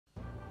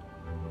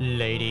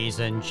Ladies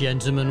and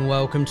gentlemen,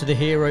 welcome to the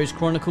Heroes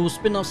Chronicles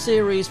spin-off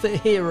series for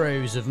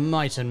Heroes of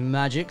Might and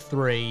Magic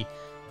 3.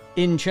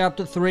 In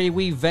Chapter 3,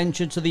 we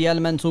venture to the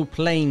elemental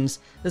planes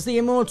as the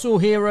immortal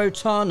hero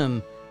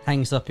Tarnum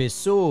hangs up his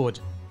sword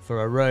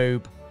for a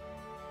robe.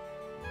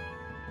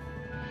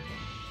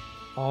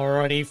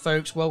 Alrighty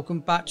folks, welcome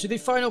back to the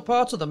final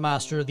part of the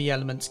Master of the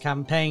Elements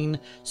campaign,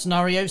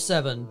 Scenario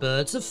 7,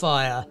 Birds of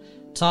Fire.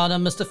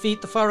 Tarnum must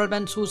defeat the fire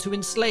elementals who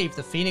enslave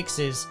the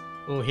phoenixes.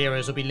 All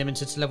heroes will be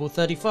limited to level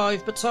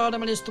 35, but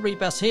Tarnum and his 3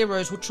 best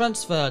heroes will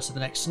transfer to the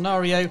next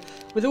scenario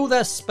with all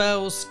their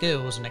spells,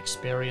 skills and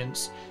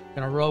experience.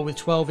 Gonna roll with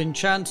 12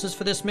 enchanters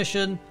for this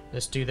mission.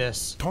 Let's do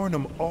this.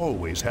 Tarnum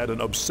always had an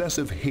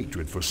obsessive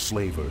hatred for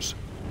slavers.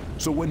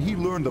 So when he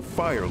learned the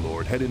Fire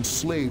Lord had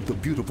enslaved the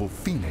beautiful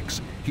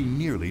Phoenix, he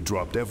nearly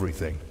dropped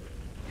everything.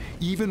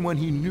 Even when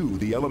he knew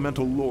the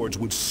elemental lords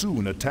would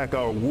soon attack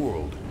our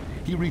world,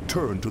 he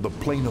returned to the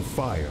Plane of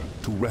Fire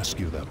to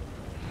rescue them.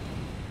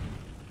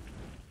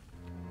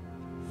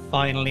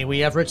 Finally, we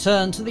have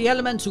returned to the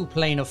elemental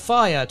plane of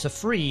fire to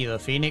free the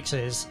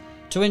phoenixes.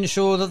 To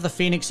ensure that the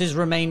phoenixes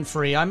remain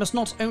free, I must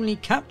not only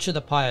capture the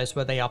pyres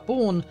where they are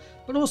born,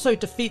 but also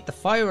defeat the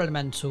fire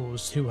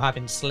elementals who have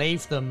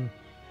enslaved them.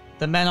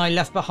 The men I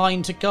left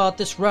behind to guard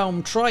this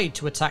realm tried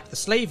to attack the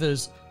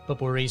slavers,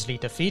 but were easily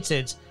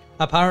defeated.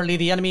 Apparently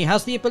the enemy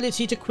has the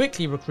ability to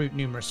quickly recruit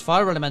numerous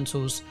fire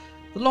elementals.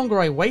 The longer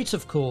I wait,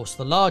 of course,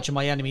 the larger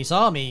my enemy's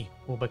army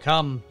will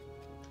become.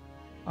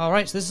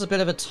 Alright, so this is a bit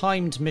of a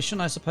timed mission,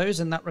 I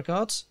suppose, in that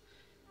regard.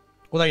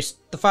 Although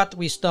the fact that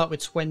we start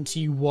with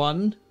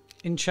 21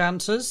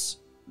 enchanters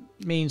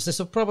means this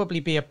will probably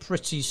be a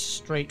pretty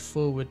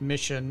straightforward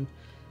mission.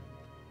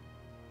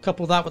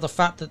 Couple that with the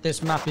fact that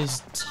this map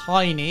is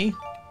tiny.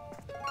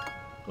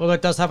 Although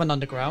it does have an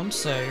underground,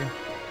 so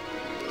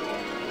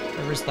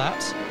there is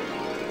that.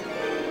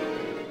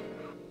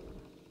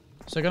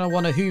 So we're going to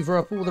want to hoover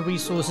up all the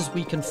resources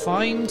we can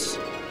find.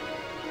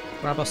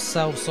 Grab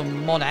ourselves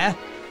some money.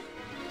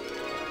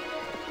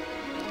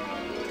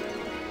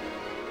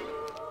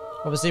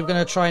 Obviously, we're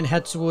going to try and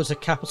head towards the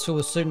capital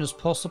as soon as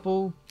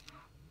possible.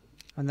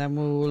 And then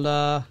we'll...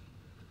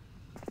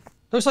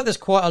 Looks like there's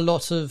quite a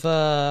lot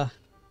of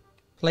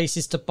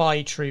places to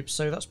buy troops,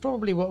 so that's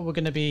probably what we're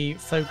going to be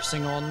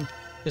focusing on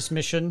this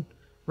mission,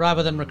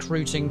 rather than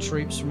recruiting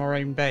troops from our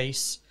own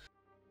base.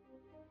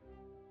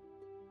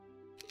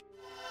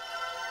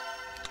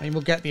 I mean,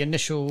 we'll get the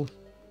initial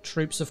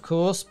troops, of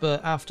course,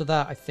 but after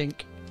that, I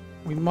think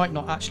we might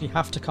not actually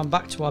have to come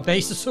back to our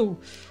base at all,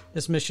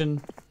 this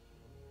mission.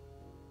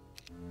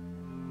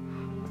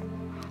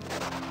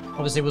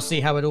 Obviously, we'll see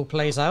how it all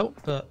plays out,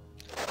 but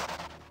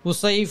we'll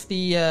save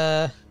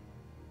the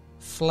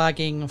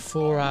flagging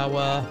for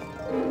our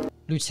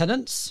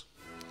lieutenants.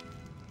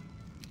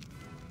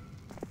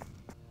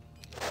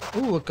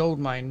 Ooh, a gold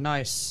mine.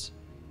 Nice.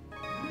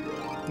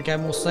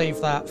 Again, we'll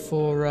save that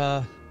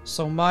for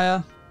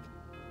Solmaya.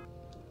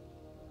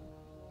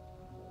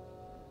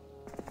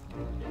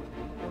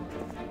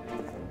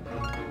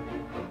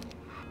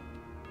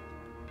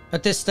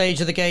 At this stage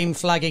of the game,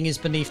 flagging is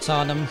beneath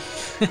Tarnum.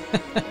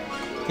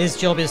 His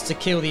job is to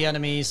kill the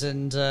enemies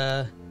and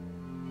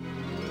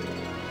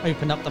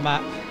open up the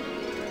map.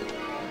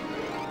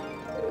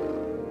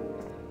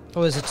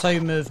 Oh, there's a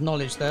Tome of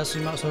Knowledge there, so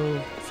we might as well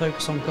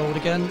focus on gold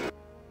again.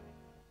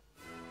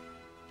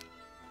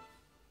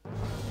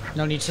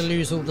 No need to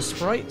lose all the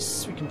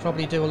sprites. We can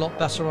probably do a lot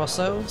better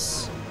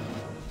ourselves.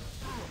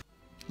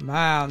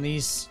 Man,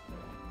 these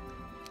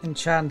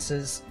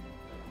enchanters.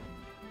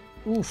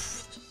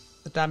 Oof,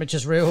 the damage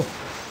is real.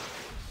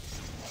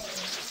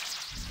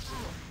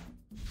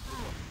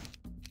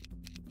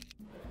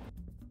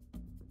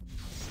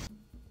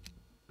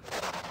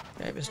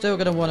 Okay, we're still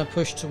going to want to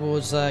push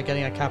towards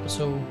getting a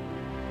capital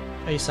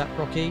ASAP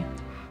Rocky.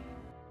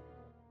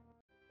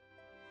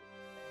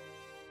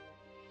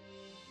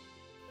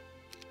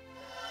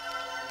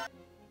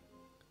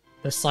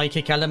 The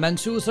Psychic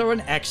Elementals are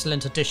an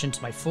excellent addition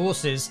to my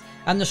forces,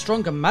 and the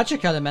stronger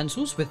Magic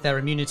Elementals with their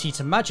immunity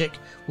to magic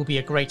will be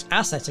a great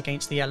asset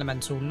against the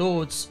Elemental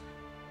Lords.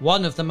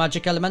 One of the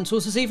Magic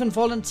Elementals has even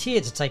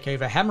volunteered to take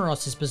over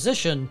Hemeros's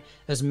position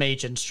as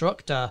Mage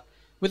Instructor.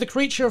 With a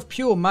creature of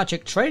pure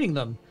magic training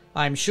them,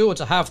 I am sure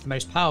to have the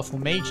most powerful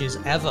mages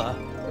ever.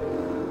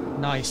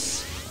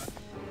 Nice.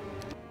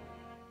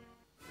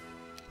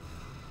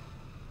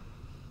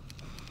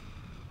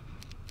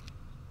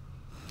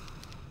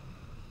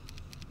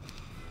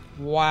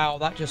 Wow,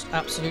 that just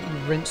absolutely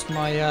rinsed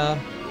my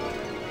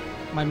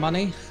my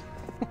money.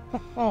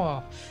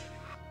 Oh,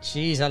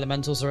 jeez,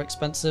 elementals are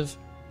expensive.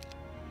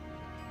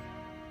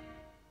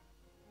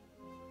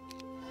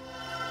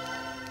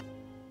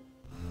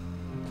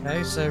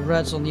 Okay, so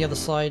red's on the other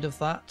side of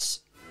that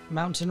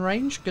mountain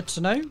range. Good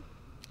to know.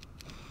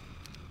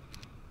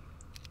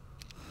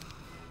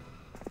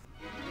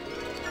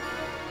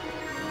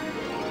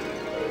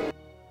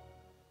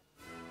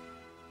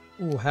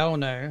 Oh, hell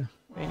no.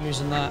 Ain't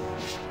using that.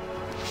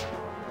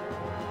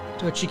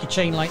 Do a cheeky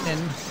chain lightning.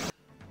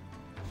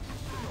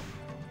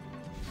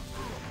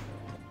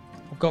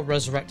 got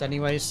Resurrect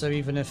anyway, so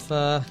even if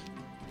I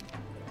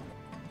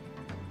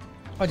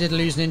did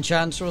lose an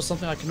enchanter or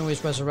something, I can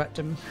always resurrect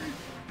him.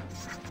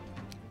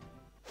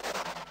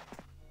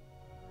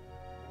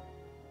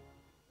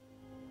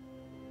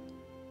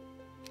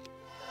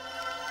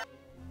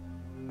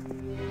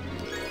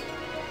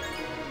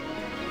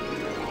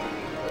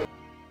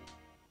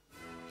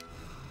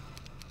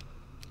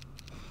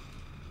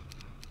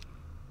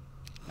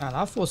 And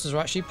our forces are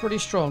actually pretty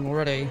strong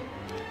already.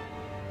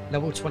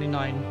 Level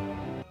 29.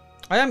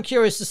 I am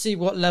curious to see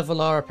what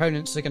level our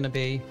opponents are going to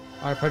be.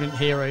 Our opponent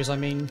heroes, I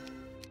mean.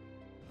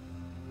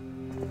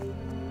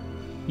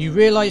 You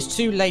realise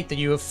too late that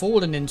you have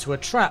fallen into a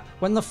trap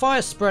when the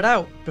fire spread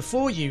out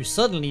before you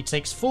suddenly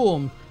takes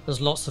form as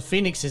lots of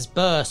phoenixes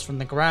burst from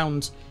the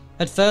ground.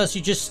 At first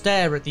you just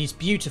stare at these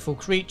beautiful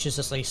creatures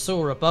as they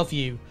soar above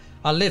you,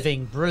 a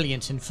living,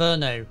 brilliant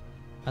inferno.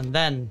 And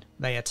then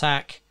they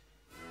attack.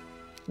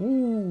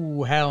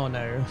 Ooh, hell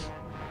no.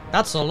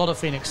 That's a lot of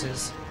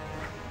phoenixes.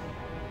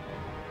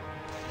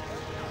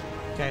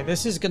 Okay,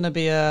 this is going to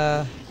be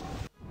a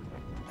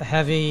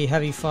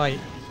heavy fight.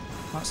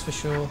 That's for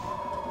sure.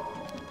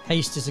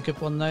 Haste is a good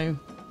one though.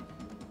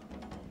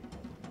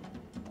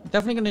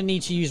 Definitely going to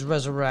need to use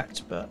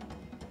Resurrect, but...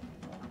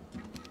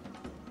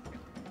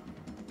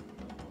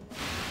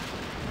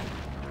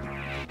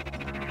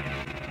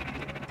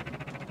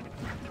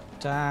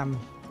 Damn,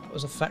 that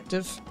was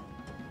effective.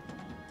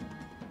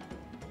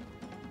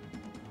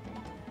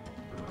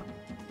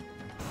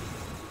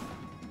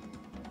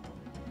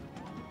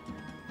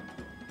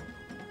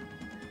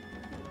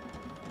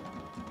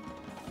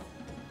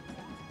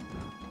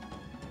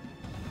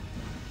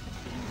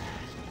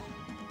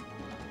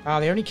 Wow,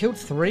 they only killed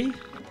 3?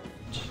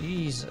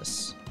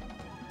 Jesus.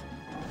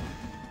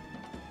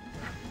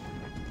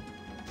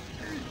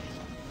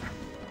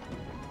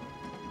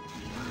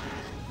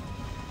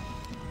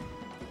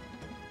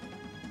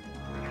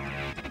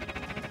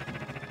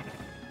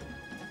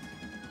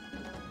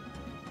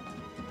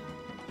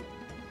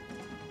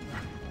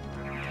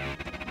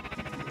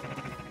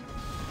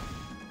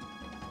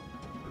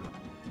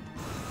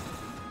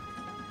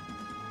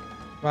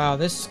 Wow,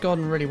 this has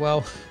gone really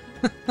well.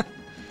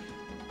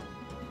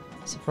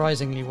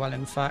 Surprisingly well,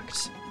 in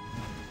fact.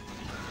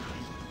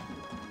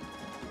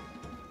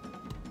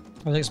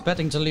 I was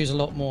expecting to lose a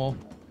lot more.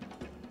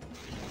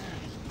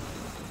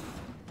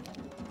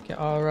 Get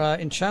our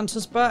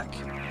enchanters back.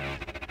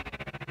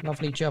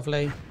 Lovely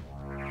jubbly.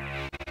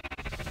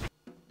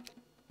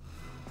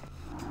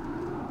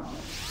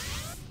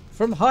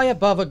 From high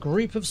above, a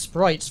group of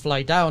sprites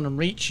fly down and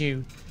reach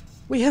you.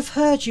 We have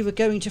heard you were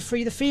going to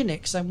free the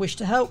Phoenix and wish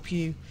to help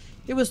you.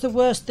 It was the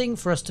worst thing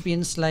for us to be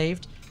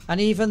enslaved. And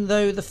even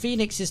though the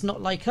Phoenix is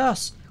not like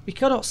us, we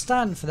cannot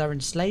stand for their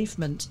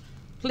enslavement.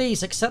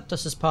 Please accept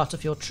us as part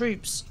of your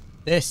troops.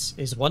 This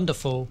is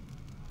wonderful.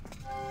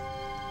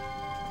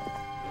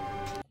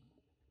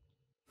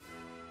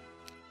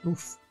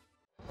 Oof.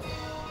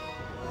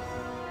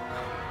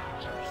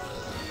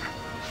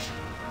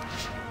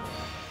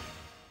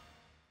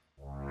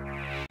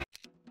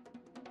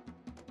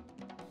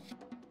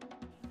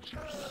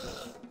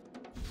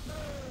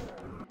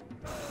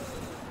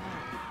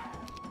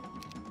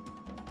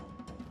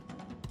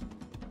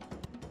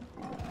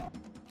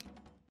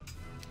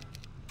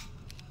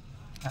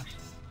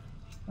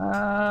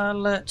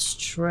 Let's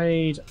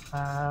trade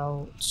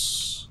out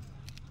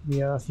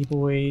the Earthy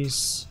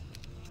Boys.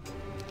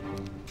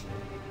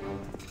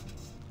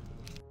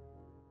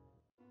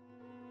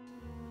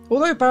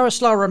 Although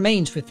Barislar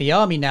remains with the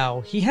army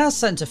now, he has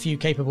sent a few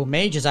capable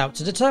mages out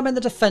to determine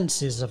the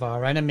defences of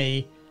our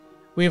enemy.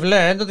 We've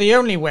learned that the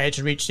only way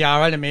to reach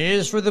our enemy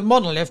is through the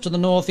monolith to the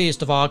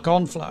northeast of our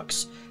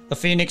conflux. The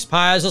Phoenix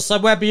Pyres are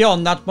somewhere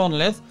beyond that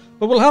monolith,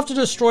 but we'll have to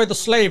destroy the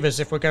slavers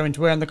if we're going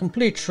to earn the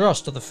complete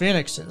trust of the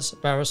Phoenixes,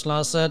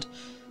 Barislar said.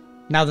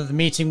 Now that the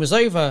meeting was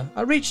over,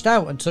 I reached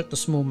out and took the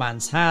small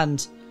man's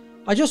hand.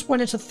 I just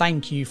wanted to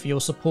thank you for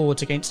your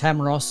support against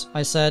Hemros,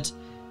 I said.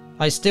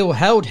 I still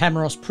held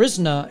Hemros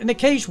prisoner in a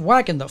caged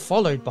wagon that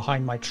followed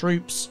behind my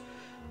troops.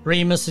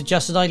 Remus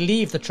suggested I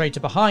leave the traitor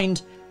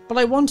behind, but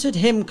I wanted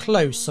him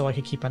close so I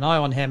could keep an eye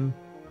on him.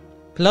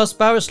 Plus,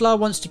 Barislar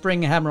wants to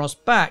bring Hemros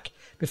back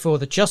before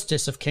the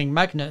justice of King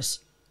Magnus.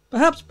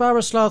 Perhaps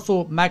Barislar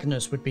thought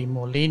Magnus would be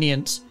more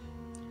lenient.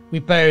 We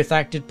both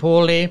acted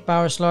poorly,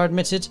 Barislar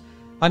admitted.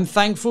 I'm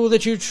thankful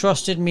that you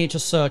trusted me to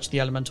search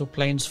the elemental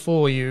planes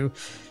for you.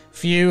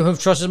 Few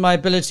have trusted my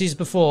abilities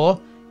before.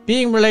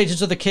 Being related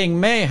to the king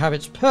may have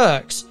its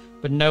perks,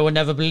 but no one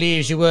ever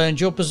believes you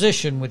earned your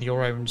position with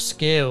your own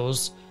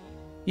skills.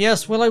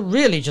 Yes, well, I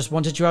really just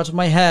wanted you out of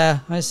my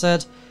hair, I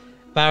said.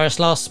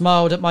 Barislar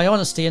smiled at my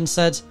honesty and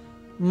said,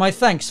 My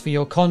thanks for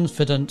your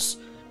confidence,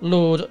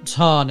 Lord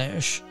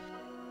Tarnish.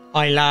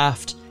 I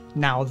laughed.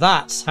 Now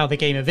that's how the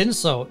game of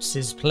insults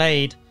is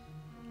played.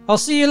 I'll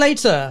see you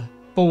later,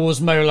 Balls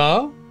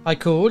Molar, I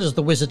called as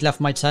the wizard left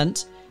my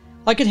tent.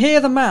 I could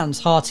hear the man's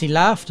hearty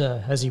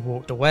laughter as he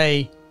walked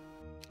away.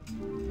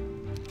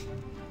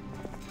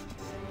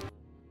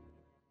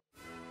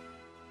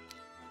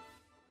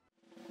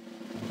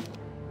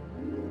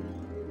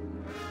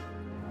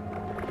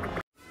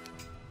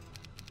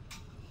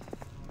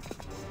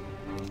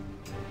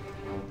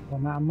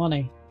 I'm out of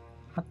money.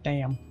 God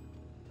damn.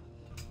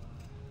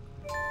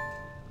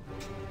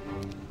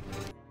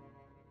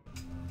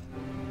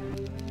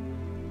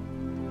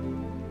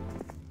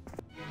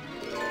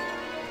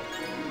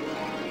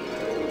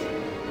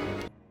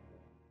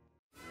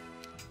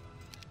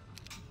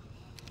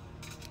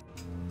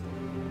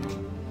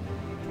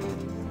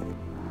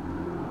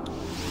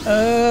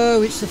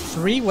 Oh, it's a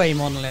three-way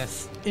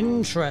monolith.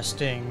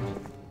 Interesting.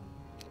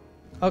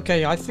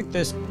 Okay, I think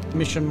this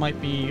mission might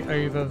be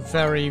over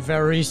very,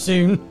 very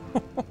soon.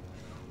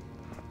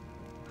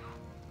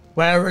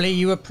 Warily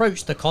you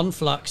approach the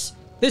conflux.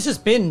 This has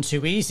been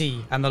too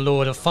easy, and the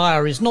Lord of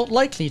Fire is not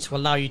likely to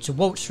allow you to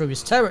waltz through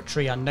his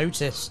territory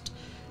unnoticed.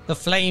 The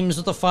flames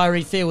of the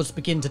fiery fields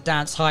begin to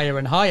dance higher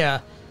and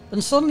higher,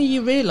 and suddenly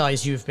you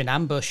realise you've been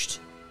ambushed.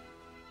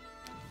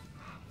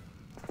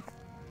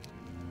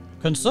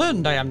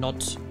 Concerned I am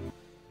not.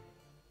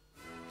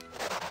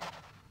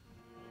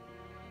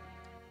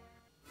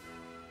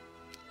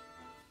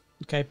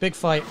 Okay, big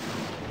fight.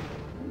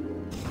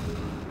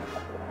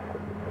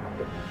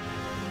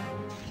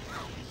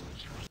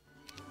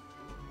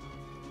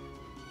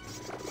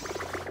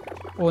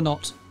 Or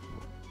not.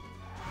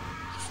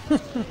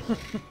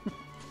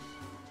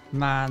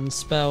 Man,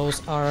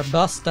 spells are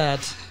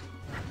busted.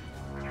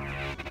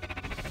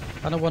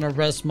 I don't want to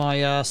res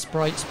my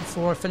sprites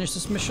before I finish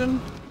this mission.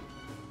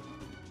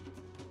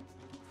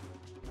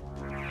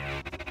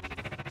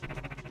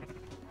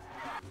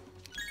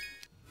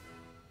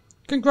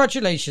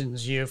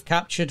 Congratulations, you have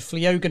captured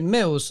Fleogan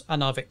Mills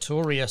and are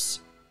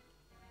victorious.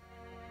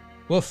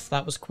 Woof,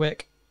 that was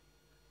quick.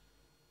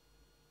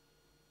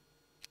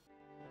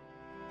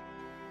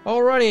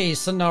 Alrighty,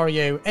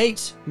 Scenario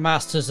 8,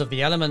 Masters of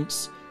the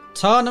Elements.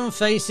 Tarnum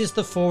faces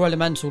the 4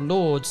 Elemental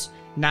Lords,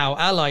 now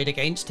allied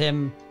against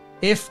him.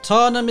 If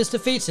Tarnum is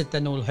defeated,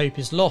 then all hope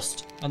is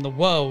lost, and the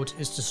world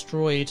is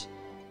destroyed.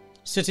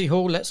 City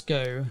Hall, let's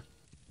go.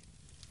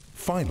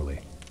 Finally,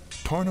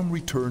 Tarnum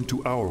returned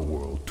to our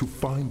world to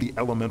find the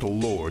Elemental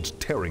Lords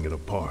tearing it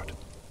apart.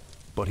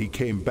 But he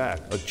came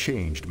back a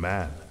changed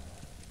man.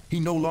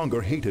 He no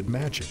longer hated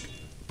magic,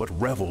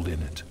 but reveled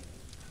in it.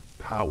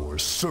 Power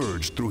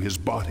surged through his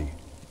body.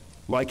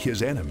 Like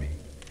his enemy,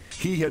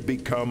 he had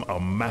become a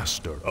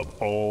master of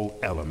all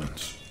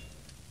elements.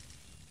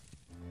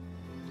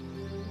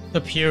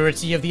 The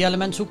purity of the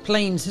elemental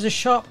planes is a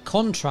sharp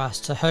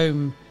contrast to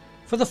home.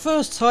 For the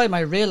first time I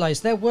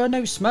realised there were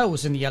no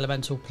smells in the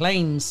elemental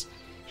planes.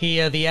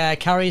 Here the air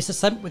carries a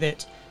scent with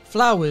it.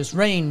 Flowers,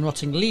 rain,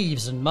 rotting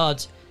leaves and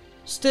mud.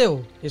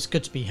 Still, it's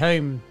good to be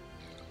home.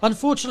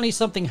 Unfortunately,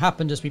 something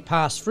happened as we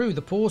passed through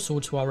the portal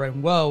to our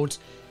own world.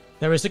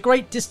 There is a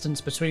great distance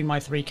between my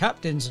 3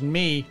 captains and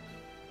me.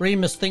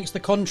 Remus thinks the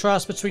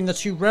contrast between the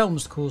 2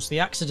 realms caused the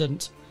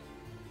accident.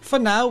 For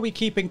now, we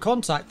keep in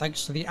contact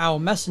thanks to the owl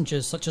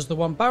messengers such as the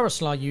one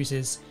Barislar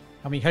uses,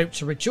 and we hope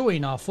to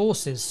rejoin our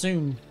forces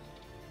soon.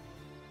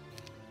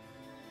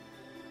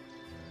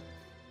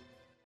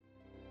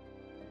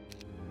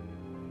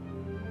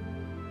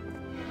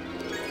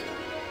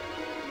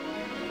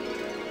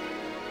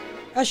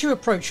 As you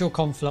approach your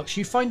conflux,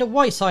 you find a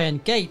white iron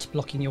gate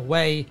blocking your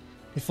way.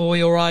 Before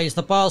your eyes,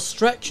 the bars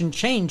stretch and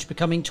change,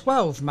 becoming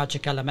 12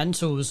 magic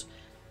elementals.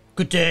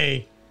 Good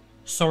day.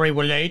 Sorry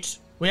we're late.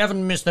 We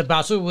haven't missed the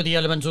battle with the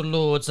Elemental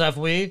Lords, have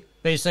we?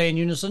 They say in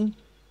unison.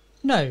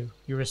 No,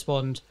 you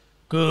respond.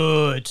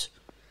 Good.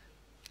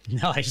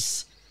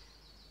 Nice.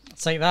 I'll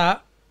take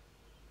that.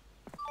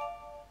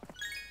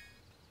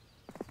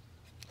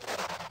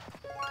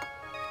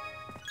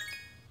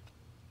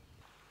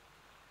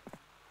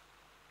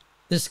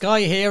 The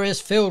sky here is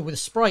filled with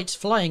sprites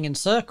flying in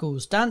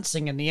circles,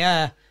 dancing in the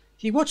air.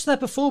 You watch their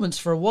performance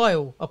for a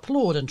while,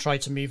 applaud and try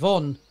to move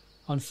on.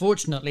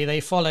 Unfortunately, they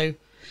follow.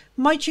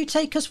 Might you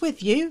take us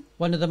with you?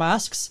 One of them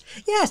asks.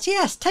 Yes,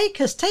 yes, take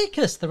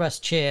us, the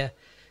rest cheer.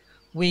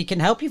 We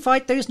can help you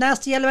fight those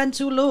nasty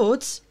elemental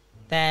lords.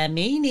 They're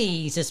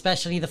meanies,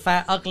 especially the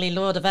fat, ugly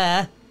Lord of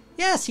Air.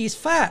 Yes, he's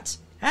fat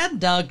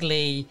and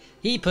ugly.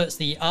 He puts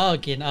the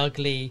ugh in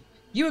ugly.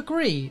 You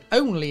agree,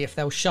 only if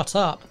they'll shut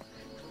up.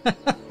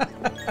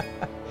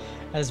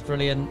 That's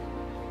brilliant.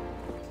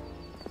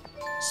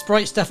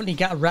 Sprites definitely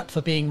get a rep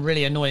for being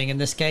really annoying in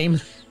this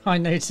game, I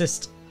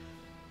noticed.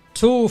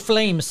 Tall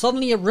flames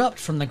suddenly erupt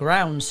from the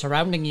ground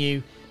surrounding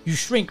you. You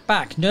shrink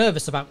back,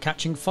 nervous about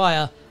catching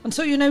fire,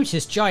 until you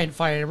notice giant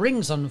fire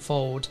rings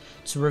unfold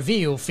to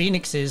reveal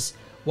phoenixes.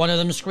 One of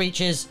them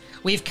screeches,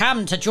 "We've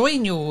come to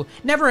join you.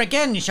 Never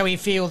again shall we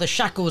feel the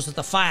shackles of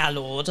the Fire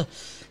Lord."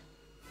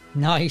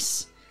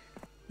 Nice.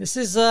 This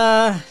is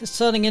it's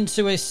turning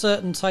into a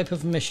certain type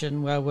of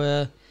mission where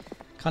we're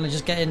kind of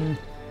just getting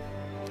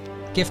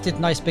gifted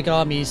nice big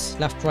armies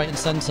left, right and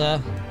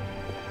centre.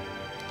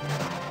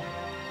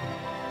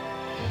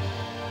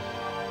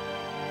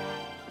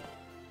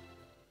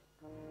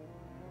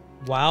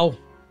 Wow.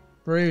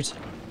 Rude.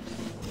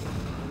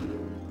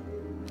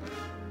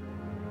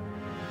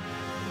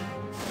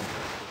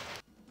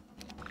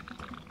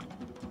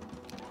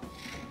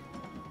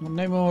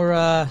 No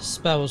more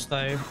spells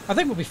though. I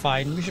think we'll be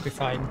fine. We should be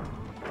fine.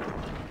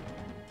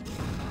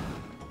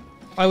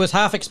 I was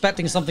half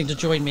expecting something to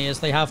join me, as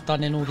they have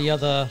done in all the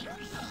other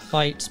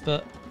fights,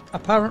 but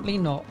apparently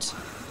not.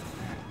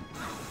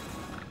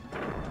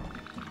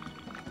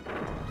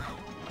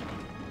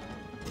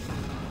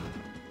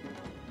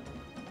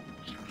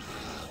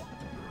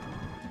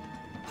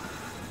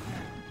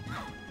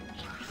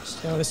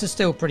 So this is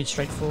still pretty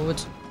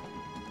straightforward.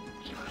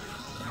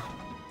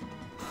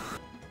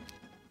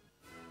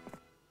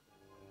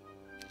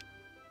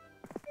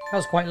 I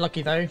was quite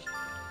lucky though.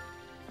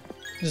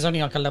 There's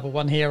only like a level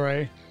 1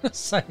 hero,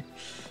 so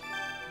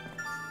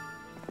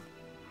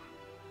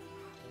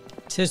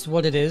it is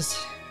what it is.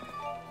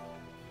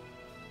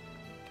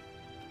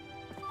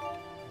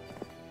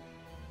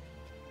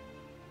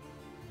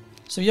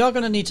 So we are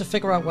going to need to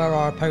figure out where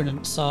our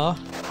opponents are.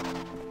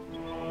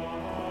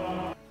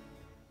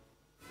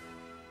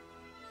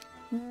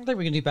 I think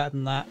we can do better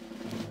than that.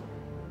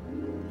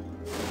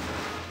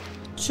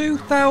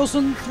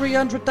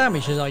 2,300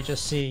 damage, as I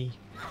just see.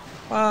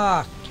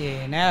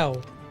 Fucking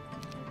hell.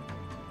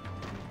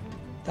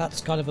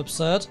 That's kind of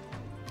absurd.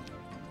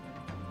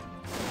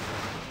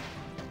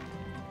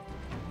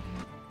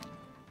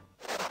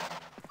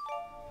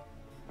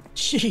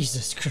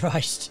 Jesus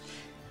Christ.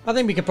 I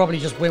think we could probably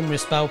just win with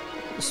spell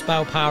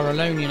power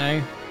alone, you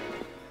know.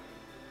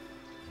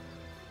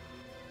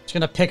 Just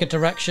gonna pick a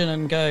direction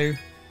and go.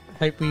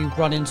 Hope we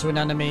run into an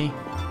enemy.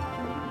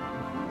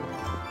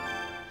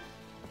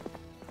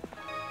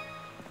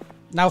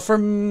 Now,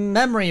 from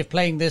memory of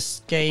playing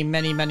this game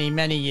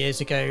many years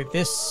ago,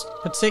 this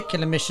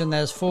particular mission,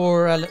 there's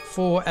four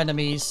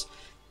enemies,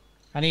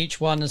 and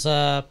each one is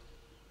in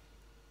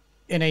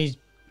a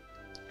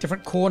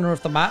different corner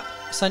of the map,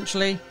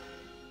 essentially.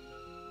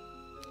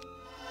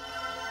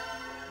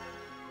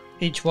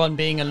 Each one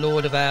being a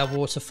Lord of Air,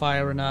 Water,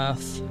 Fire, and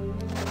Earth.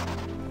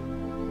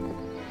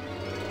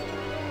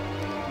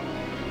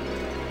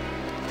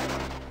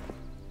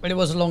 But it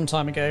was a long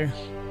time ago.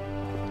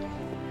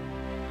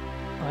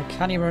 I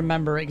can't even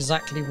remember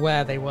exactly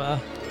where they were.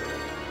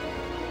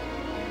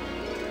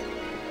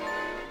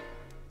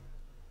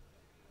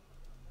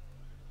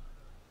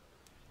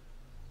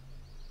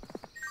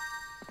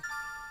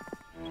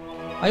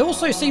 I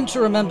also seem to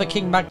remember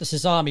King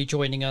Magnus's army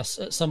joining us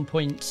at some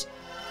point.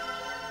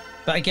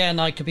 But again,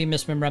 I could be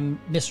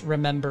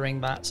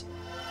misremembering that.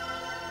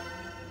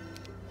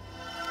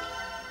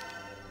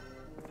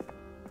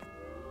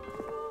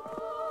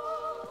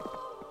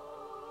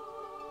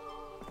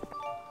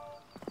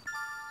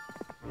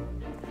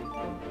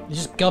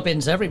 There's just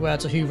gubbins everywhere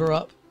to hoover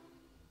up.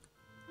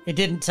 It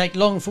didn't take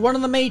long for one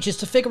of the mages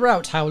to figure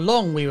out how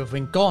long we have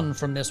been gone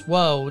from this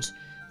world.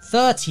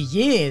 30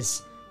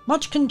 years!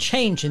 Much can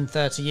change in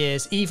 30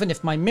 years, even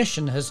if my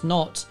mission has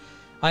not.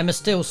 I must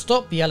still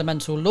stop the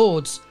elemental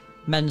lords.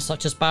 Men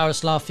such as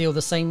Barislav feel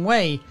the same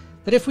way,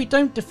 that if we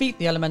don't defeat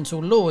the elemental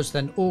lords,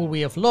 then all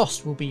we have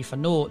lost will be for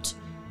naught.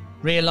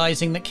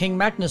 Realising that King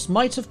Magnus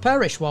might have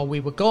perished while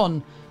we were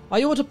gone,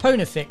 I ordered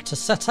Ponifik to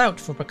set out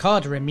for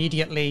Bracada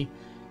immediately.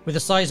 With a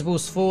sizable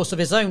force of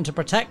his own to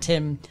protect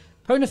him,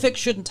 Ponifik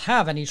shouldn't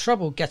have any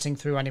trouble getting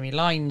through enemy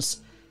lines.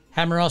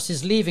 Hemaros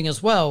is leaving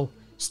as well,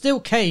 still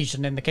caged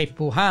and in the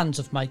capable hands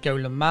of my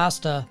golem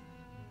master.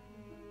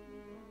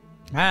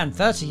 Man,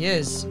 30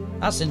 years.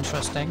 That's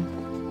interesting.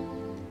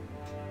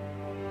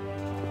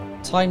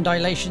 Time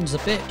dilation's a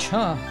bitch,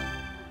 huh?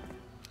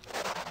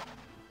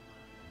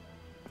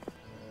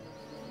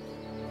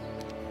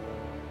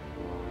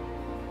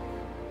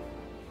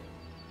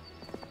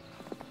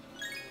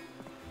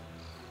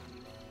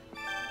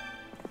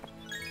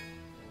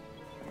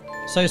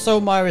 So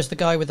Solmire is the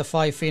guy with the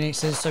 5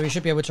 phoenixes, so we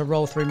should be able to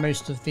roll through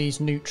most of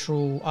these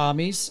neutral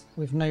armies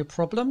with no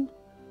problem.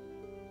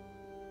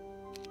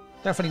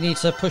 Definitely need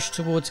to push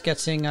towards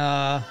getting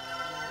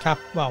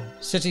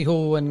City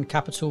Hall and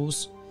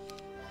capitals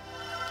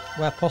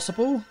where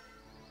possible.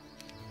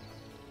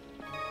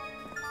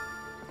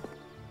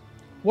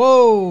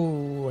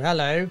 Whoa!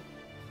 Hello.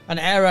 An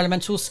air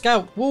elemental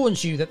scout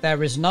warns you that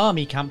there is an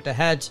army camped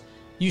ahead.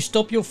 You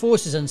stop your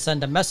forces and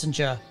send a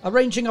messenger,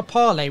 arranging a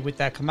parley with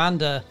their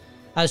commander.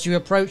 As you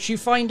approach, you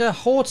find a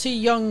haughty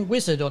young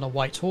wizard on a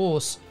white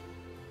horse.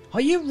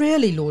 Are you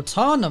really Lord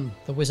Tarnum?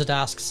 The wizard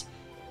asks.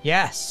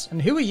 Yes,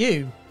 and who are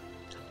you?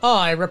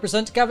 I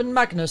represent Gavin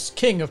Magnus,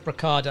 King of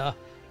Bracada.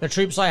 The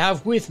troops I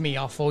have with me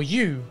are for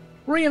you.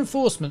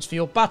 Reinforcements for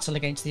your battle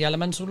against the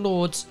elemental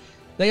lords.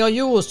 They are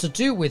yours to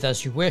do with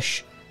as you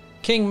wish.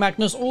 King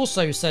Magnus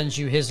also sends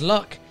you his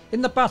luck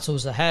in the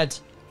battles ahead.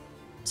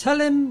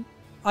 Tell him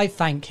I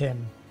thank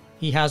him.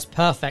 He has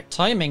perfect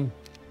timing.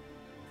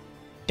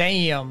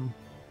 Damn.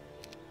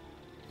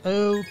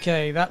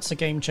 Okay, that's a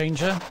game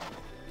changer.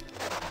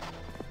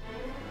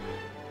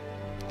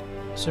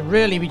 So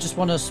really, we just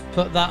want to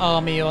put that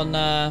army on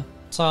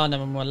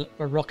Tarnum and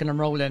we're rocking and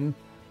rolling.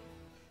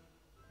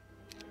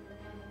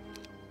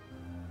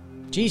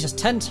 Jesus,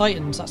 10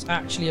 titans, that's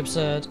actually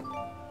absurd.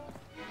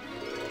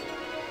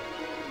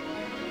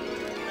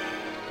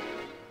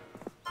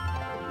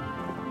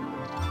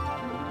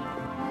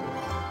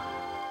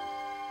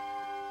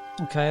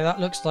 Okay, that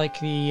looks like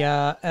the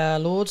Air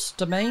Lord's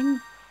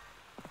domain.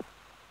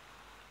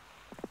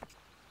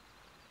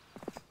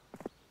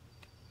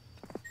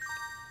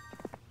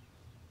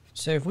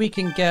 So if we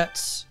can get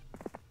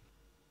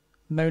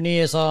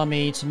Monir's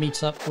army to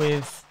meet up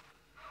with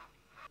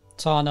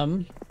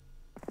Tarnum,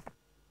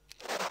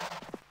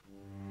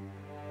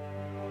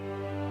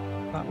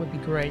 that would be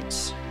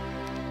great.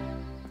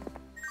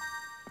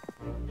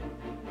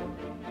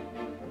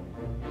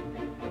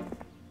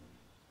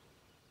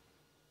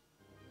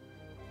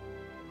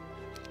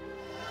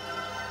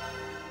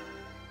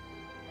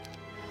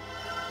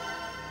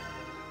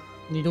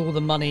 Need all the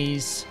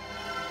monies.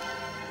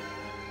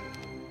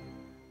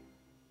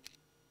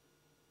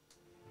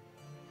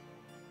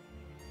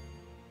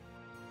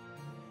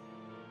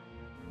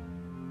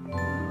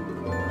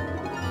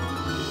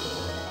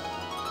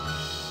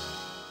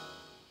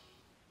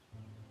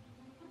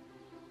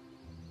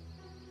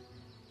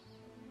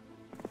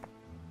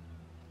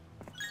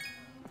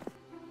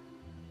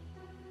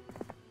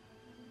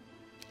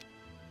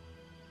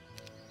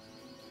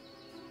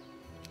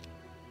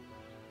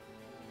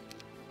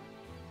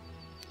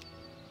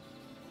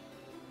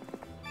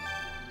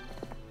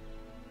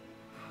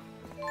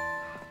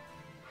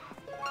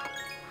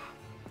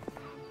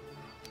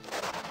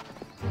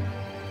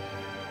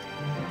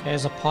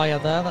 There's a pyre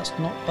there, that's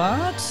not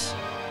bad.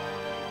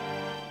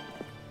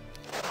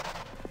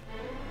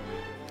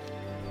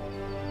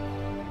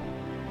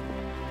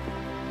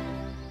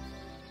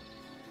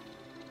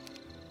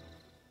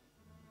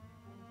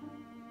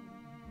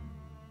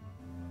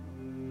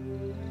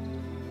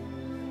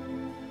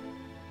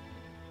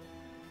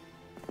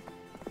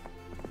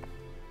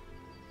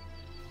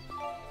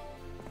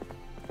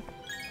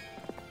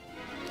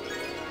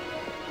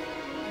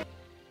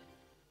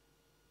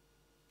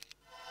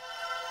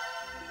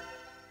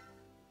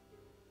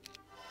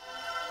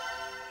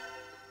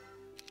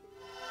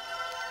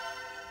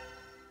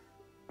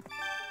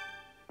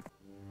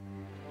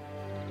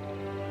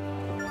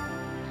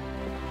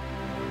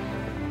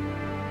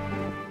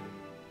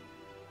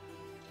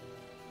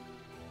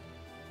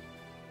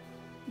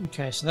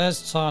 Okay, so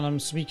there's Tarnum,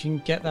 so we can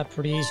get there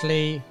pretty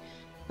easily.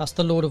 That's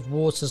the Lord of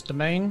Water's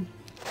domain.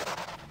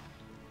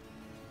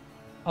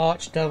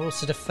 Archdevils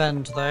to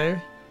defend, though.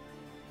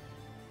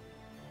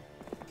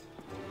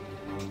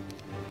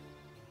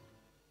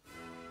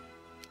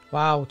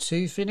 Wow,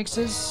 2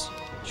 phoenixes?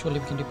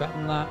 Surely we can do better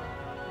than that.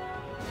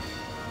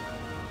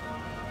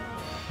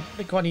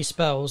 Haven't got any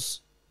spells.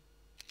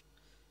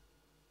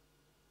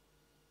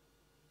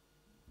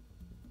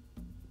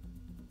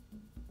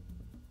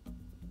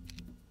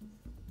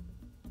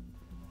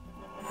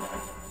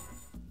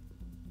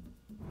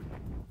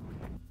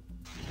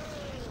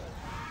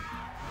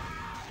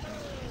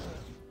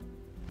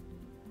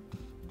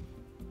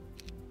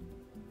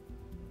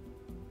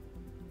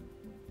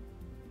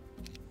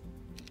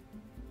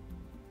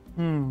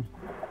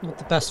 Not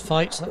the best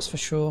fight, that's for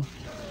sure.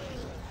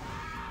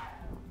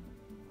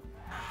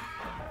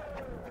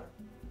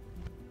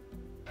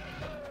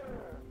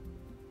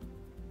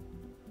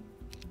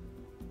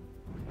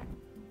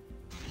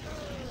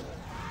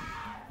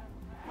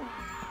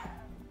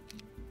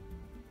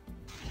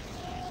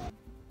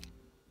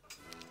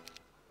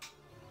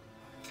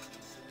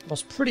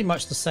 Was pretty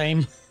much the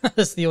same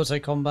as the auto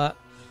combat.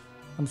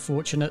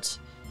 Unfortunate.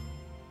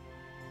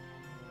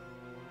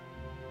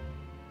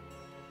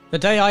 The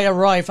day I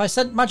arrived, I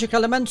sent magic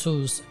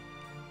elementals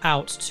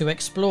out to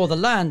explore the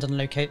land and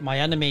locate my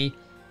enemy.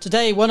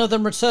 Today, one of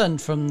them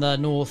returned from the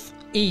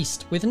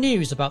northeast with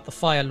news about the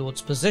Fire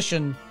Lord's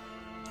position.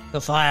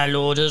 The Fire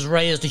Lord has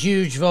raised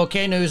huge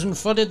volcanoes and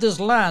flooded this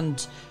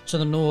land to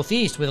the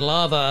northeast with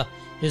lava.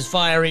 His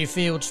fiery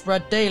field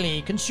spread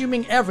daily,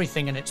 consuming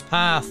everything in its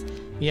path,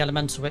 the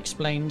elemental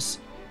explains.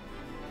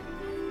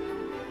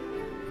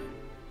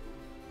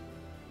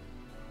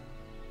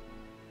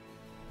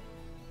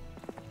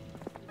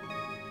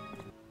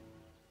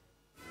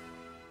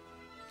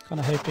 Kind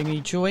of hoping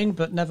he joined,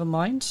 but never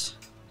mind.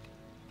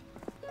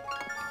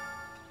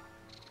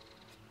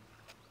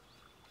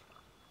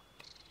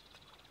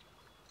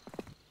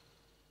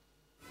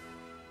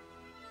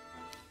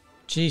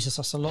 Jesus,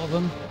 that's a lot of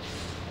them.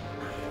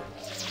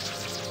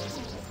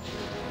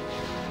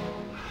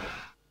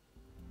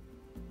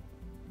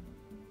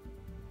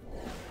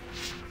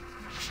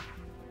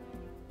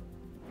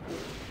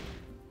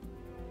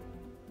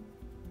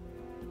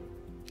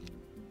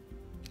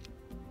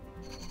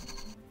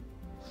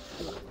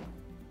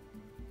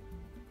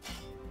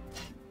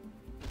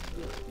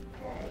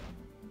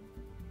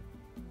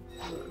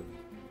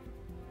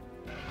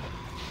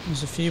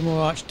 There's a few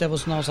more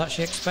archdevils than I was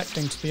actually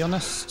expecting, to be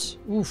honest.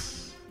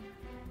 Oof.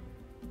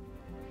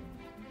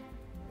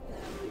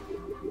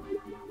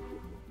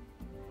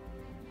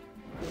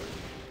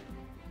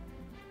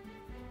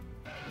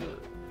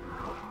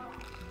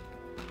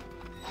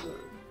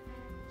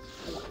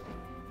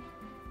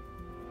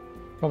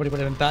 Probably would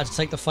have been bad to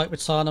take the fight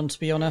with Tarnum, to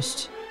be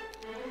honest.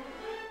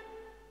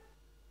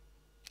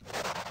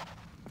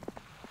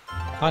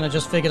 Kinda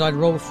just figured I'd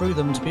roll through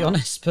them, to be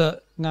honest,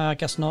 but no, I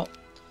guess not.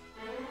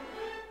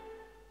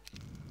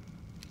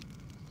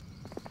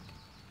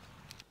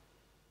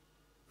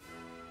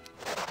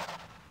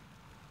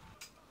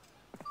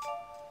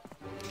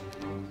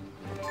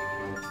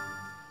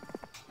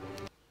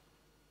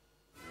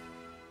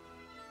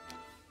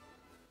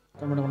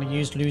 Don't really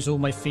want to lose all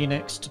my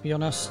Phoenix, to be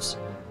honest.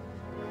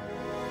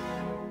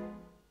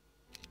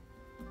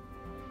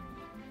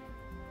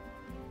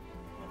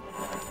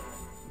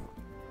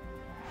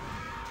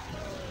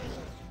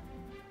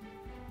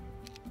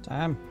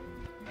 Damn.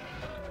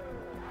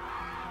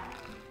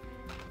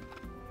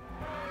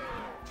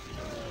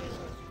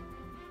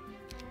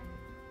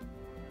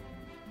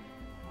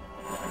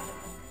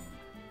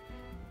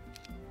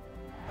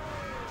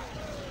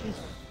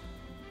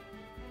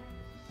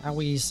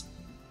 Owies.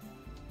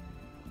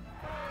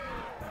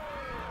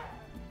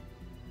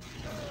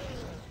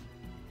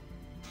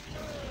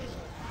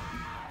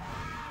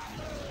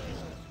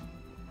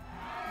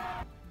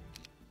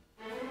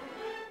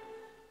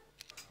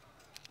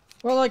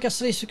 Well, I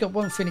guess at least we've got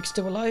one Phoenix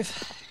still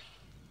alive.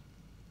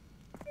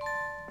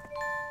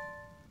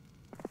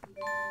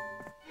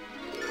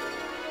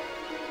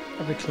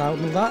 Every cloud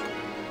and all that.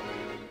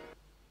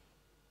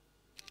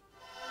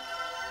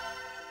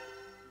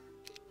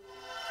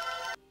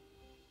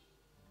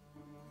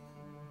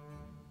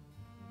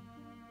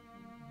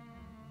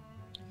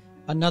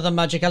 Another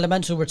magic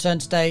elemental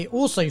returned today,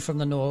 also from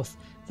the north.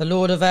 The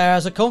Lord of Air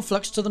has a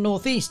conflux to the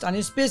northeast and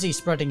is busy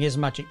spreading his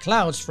magic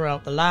clouds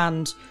throughout the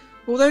land.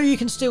 Although you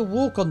can still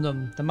walk on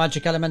them, the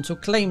magic elemental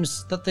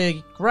claims that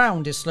the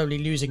ground is slowly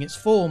losing its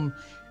form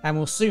and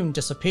will soon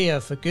disappear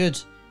for good.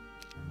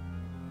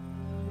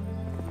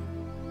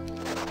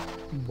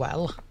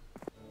 Well.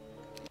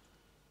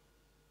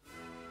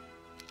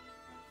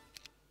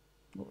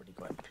 Already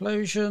got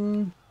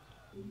implosion.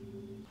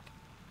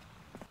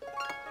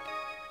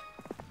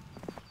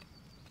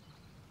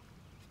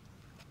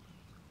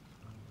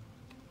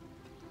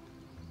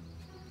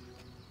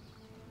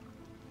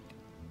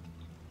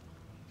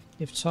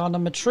 Give Tana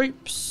my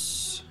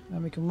troops,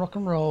 and we can rock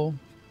and roll.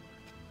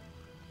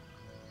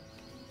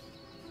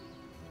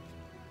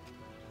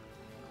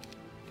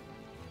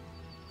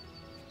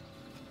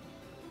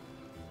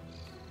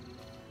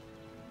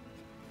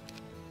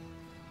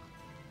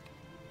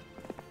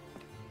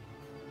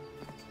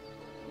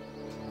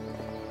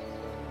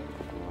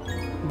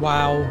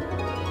 Wow.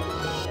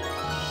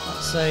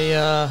 That's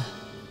a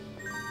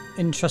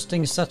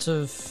interesting set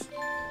of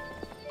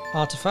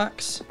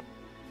artifacts.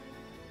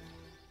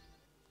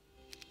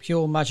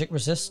 Pure magic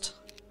resist.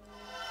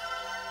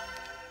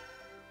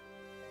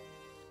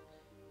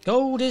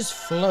 Gold is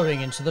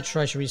flowing into the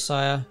treasury,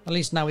 sire. At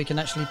least now we can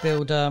actually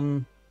build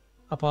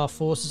up our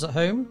forces at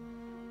home.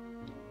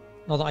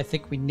 Not that I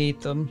think we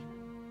need them.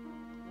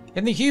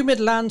 In the humid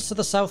lands to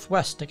the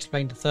southwest,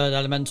 explained the third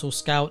elemental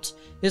scout,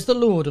 is the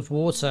Lord of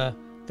Water.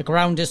 The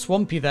ground is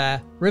swampy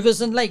there. Rivers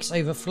and lakes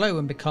overflow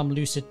and become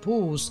lucid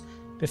pools.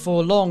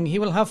 Before long, he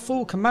will have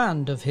full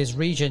command of his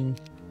region.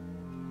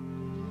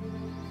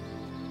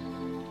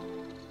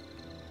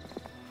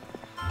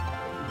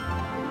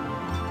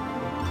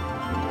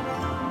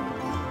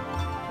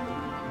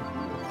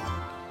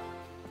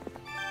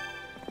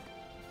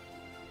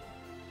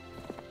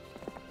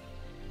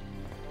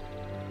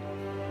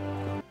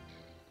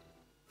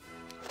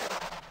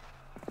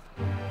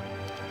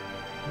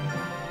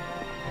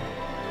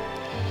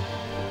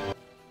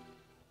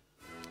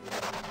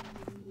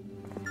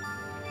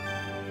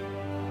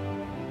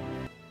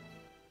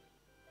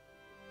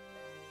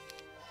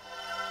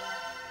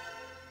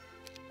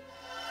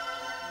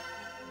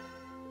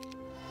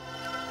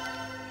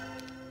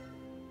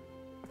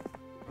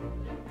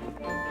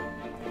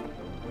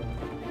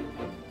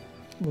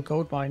 Ooh,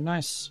 gold mine,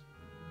 nice.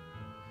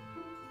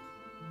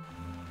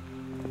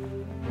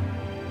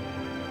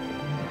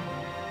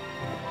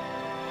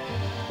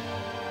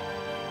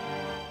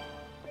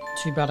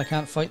 Too bad I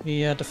can't fight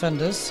the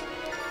defenders.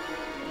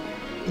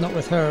 Not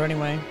with her,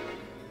 anyway.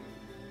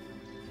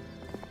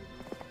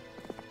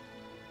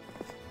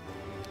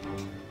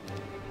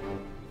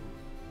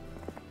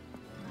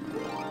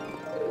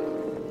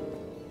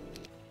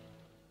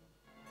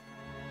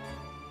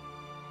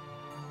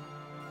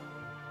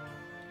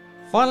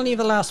 Finally,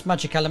 the last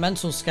magic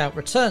elemental scout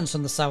returns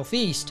from the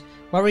southeast,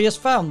 where he has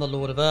found the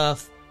Lord of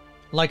Earth.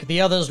 Like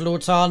the others,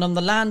 Lord Tarnum, the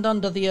land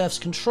under the Earth's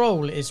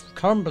control is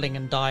crumbling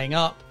and dying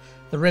up.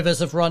 The rivers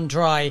have run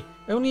dry.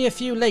 Only a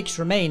few lakes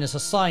remain as a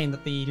sign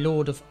that the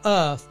Lord of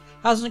Earth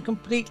hasn't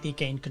completely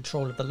gained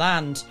control of the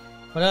land.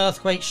 But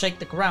earthquakes shake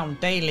the ground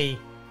daily.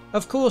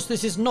 Of course,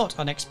 this is not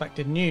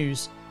unexpected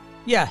news.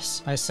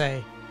 Yes, I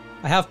say.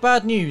 I have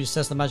bad news,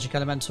 says the magic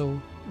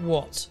elemental.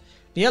 What?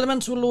 The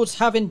elemental lords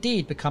have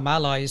indeed become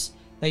allies.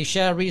 They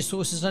share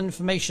resources and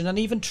information and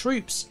even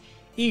troops.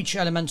 Each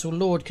elemental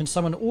lord can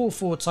summon all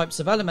 4 types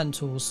of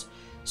elementals,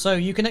 so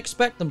you can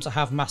expect them to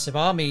have massive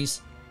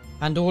armies.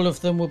 And all of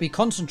them will be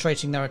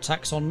concentrating their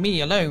attacks on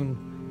me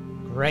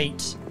alone.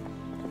 Great.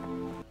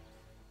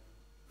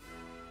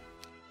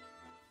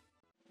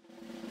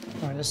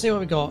 Alright, let's see what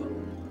we got.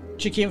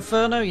 Cheeky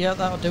Inferno, yeah,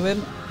 that'll do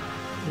him.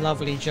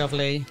 Lovely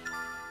jubbly.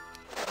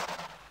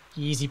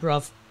 Easy,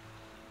 bruv.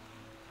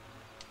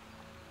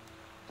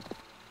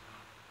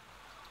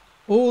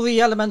 All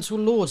the elemental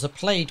lords are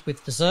plagued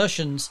with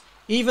desertions.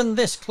 Even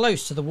this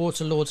close to the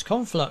Water Lord's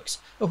conflux,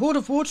 a horde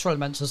of water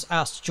elementals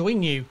asked to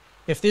join you.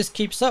 If this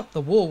keeps up, the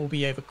war will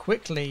be over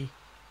quickly.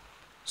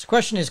 So the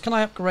question is, can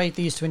I upgrade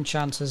these to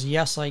enchanters?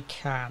 Yes, I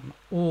can.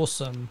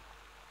 Awesome.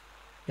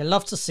 You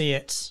love to see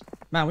it.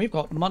 Man, we've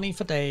got money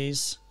for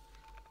days.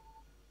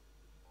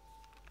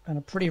 And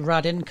a pretty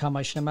rad income,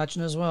 I should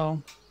imagine, as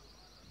well.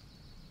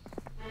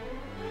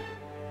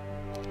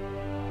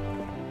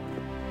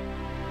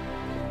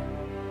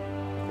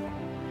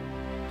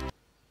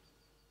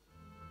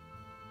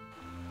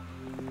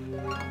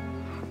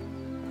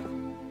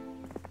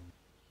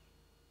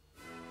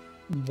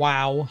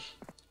 Wow.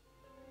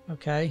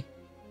 Okay.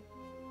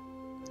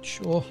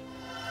 Sure.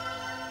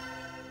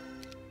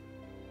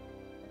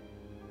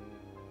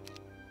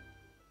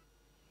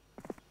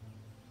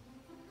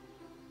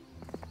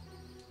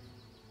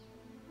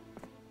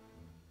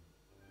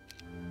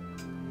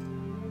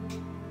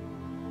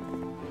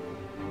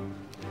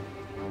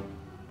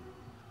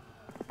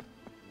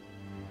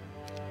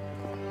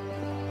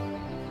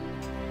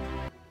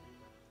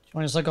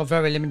 Honestly, I've got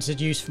very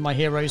limited use for my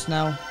heroes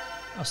now,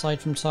 aside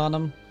from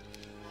Tarnum.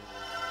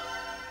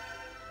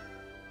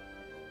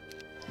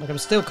 Like, I'm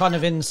still kind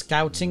of in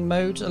scouting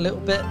mode a little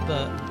bit,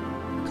 but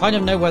kind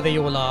of know where they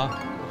all are,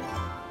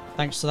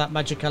 thanks to that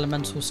magic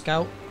elemental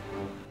scout.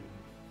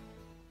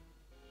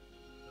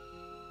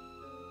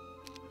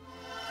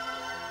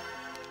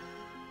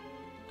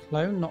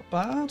 Clone, not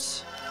bad.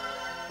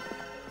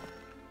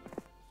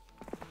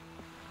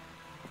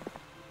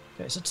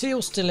 Okay, so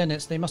Teal's still in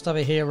it, so they must have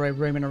a hero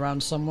roaming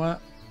around somewhere.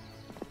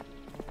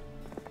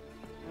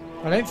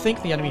 I don't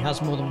think the enemy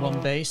has more than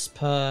one base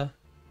per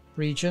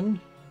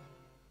region.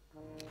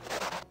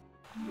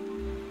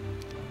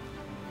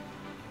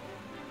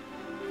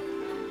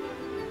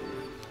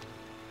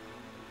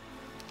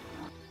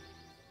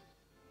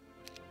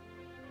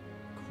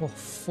 Oh,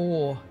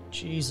 4.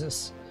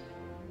 Jesus.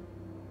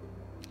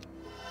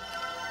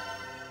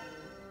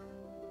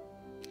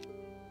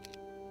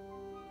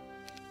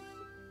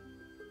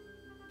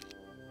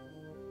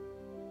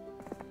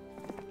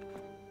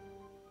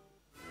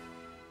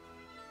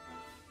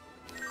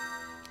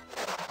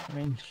 I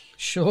mean,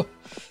 sure.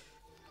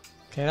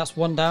 Okay, that's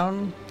 1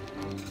 down.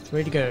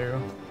 3 to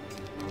go.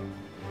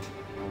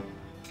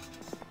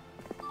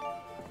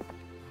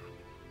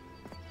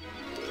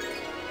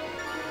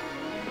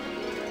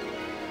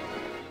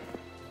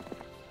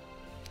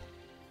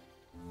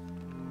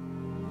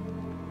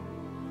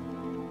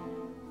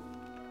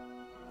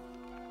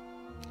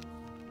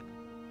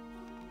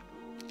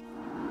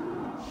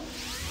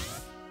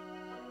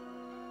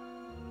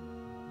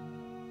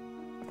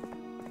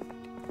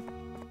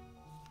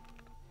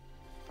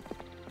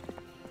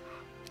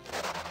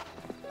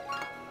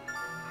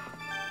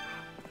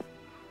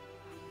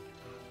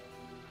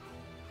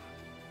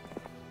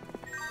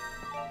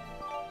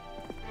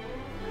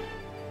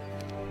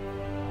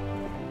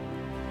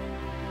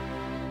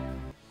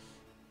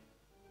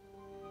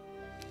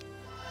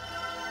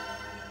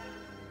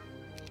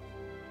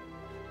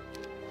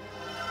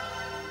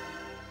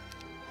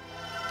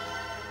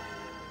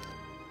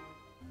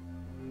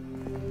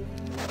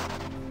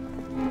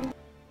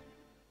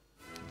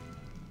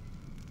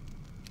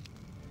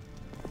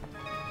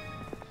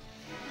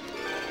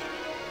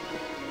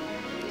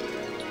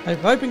 I'm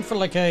hoping for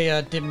like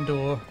a dim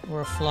door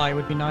or a fly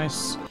would be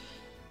nice.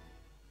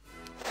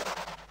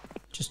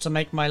 Just to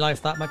make my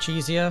life that much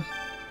easier.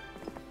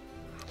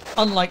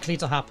 Unlikely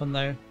to happen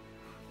though.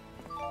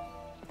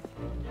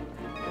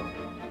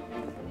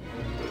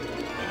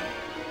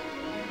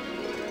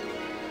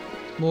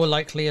 More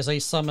likely as a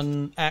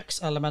summon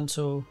X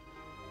elemental.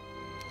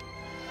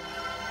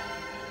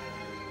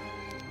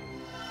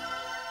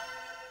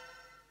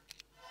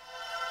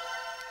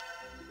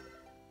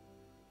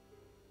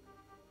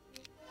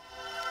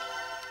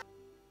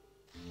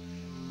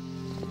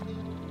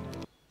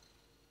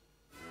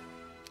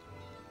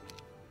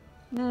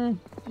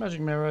 Magic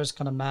Mirror is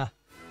kind of meh.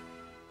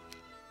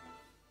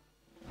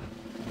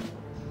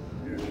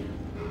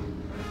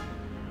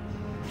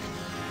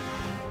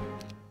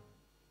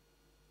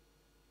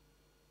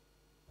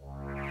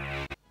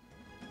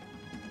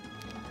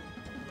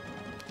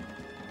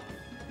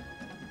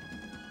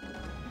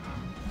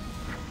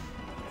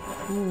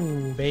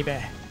 Ooh, baby.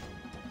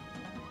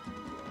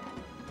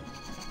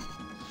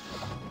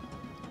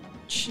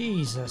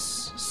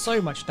 Jesus,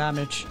 so much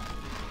damage.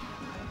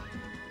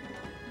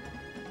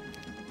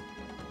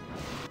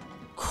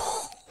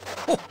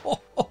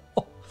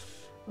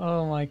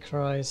 Oh my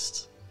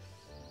Christ.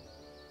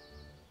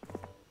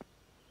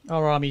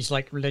 Our army's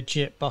like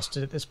legit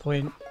busted at this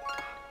point.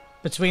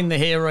 Between the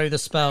hero, the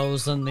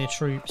spells, and the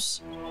troops.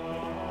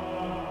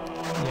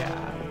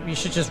 Yeah, we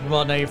should just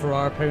run over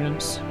our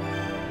opponents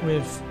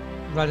with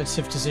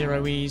relative to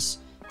 0 ease.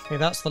 Okay,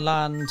 that's the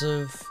land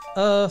of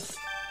Earth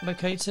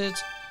located.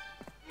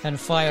 And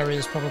fire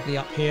is probably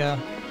up here.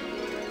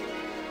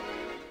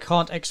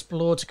 Can't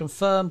explore to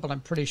confirm, but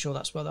I'm pretty sure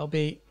that's where they'll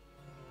be.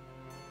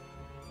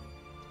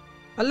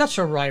 A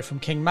letter arrived from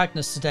King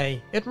Magnus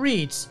today. It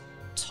reads,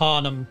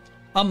 Tarnum,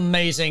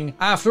 Amazing.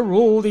 After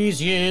all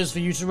these years, for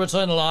you to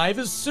return alive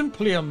is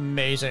simply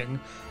amazing.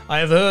 I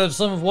have heard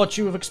some of what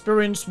you have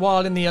experienced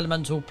while in the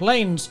elemental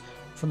planes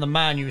from the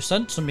man you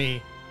sent to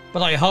me,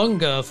 but I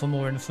hunger for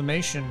more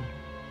information.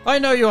 I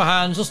know your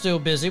hands are still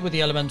busy with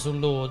the elemental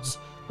lords,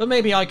 but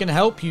maybe I can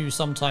help you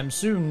sometime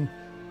soon.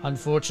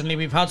 Unfortunately,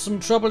 we've had some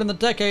trouble in the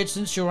decades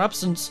since your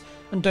absence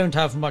and don't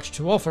have much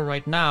to offer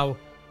right now.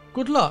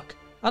 Good luck,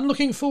 and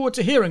looking forward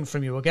to hearing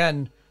from you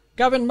again.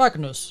 Gavin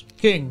Magnus,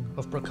 King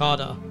of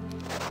Bracada.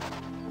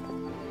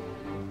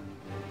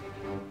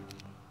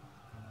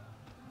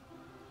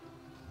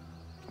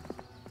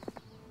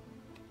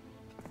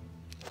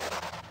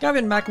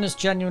 Gavin Magnus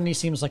genuinely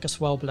seems like a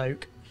swell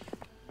bloke.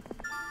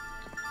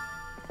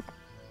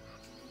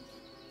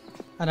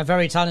 And a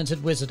very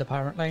talented wizard,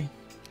 apparently.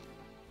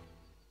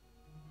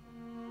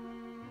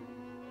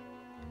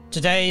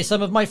 Today,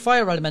 some of my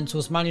fire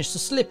elementals managed to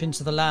slip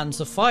into the lands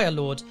of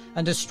Firelord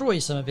and destroy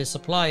some of his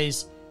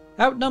supplies.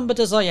 Outnumbered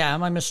as I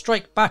am, I must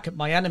strike back at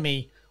my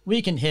enemy,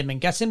 weaken him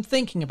and get him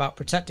thinking about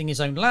protecting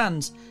his own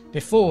lands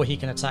before he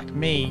can attack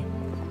me.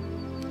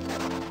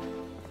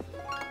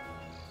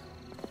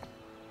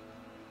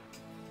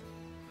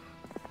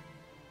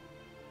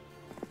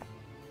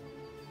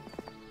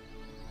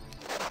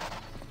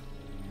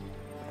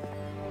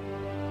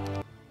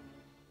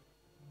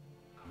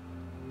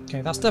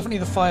 Okay, that's definitely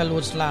the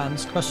Firelord's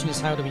lands. Question is,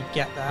 how do we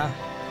get there?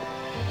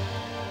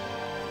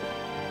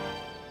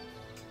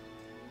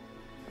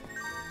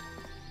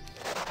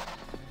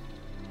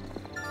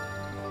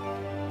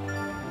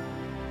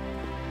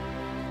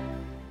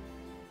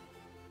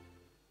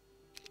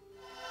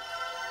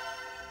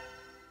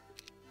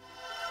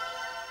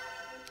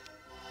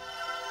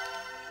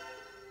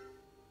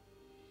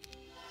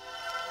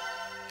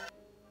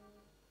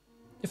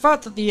 The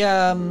fact that the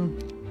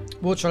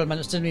water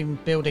elementals didn't even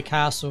build a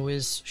castle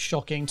is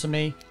shocking to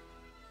me.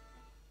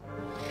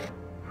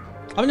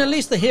 I mean, at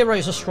least the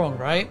heroes are strong,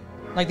 right?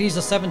 Like, these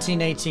are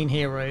 17, 18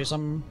 heroes.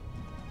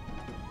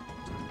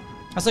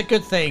 That's a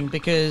good thing,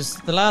 because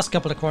the last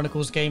couple of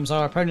Chronicles games,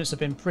 our opponents have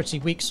been pretty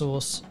weak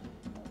sauce.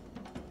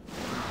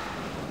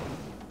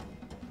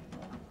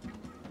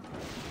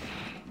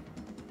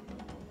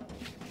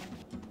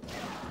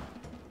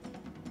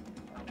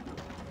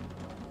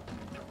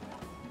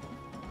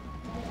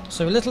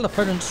 So a little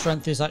opponent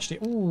strength is actually...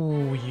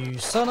 Ooh, you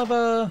son of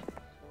a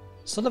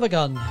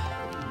gun. That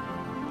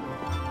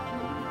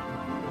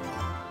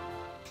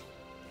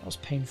was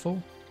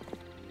painful.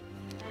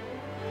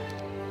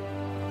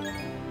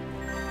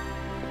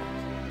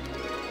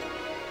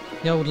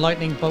 The old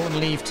lightning bolt and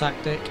leave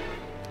tactic.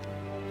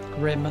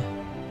 Grim. Well,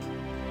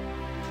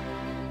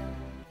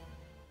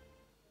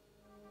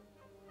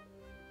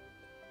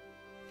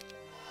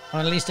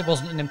 at least it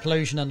wasn't an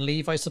implosion and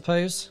leave, I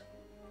suppose.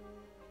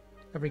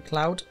 Every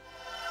cloud.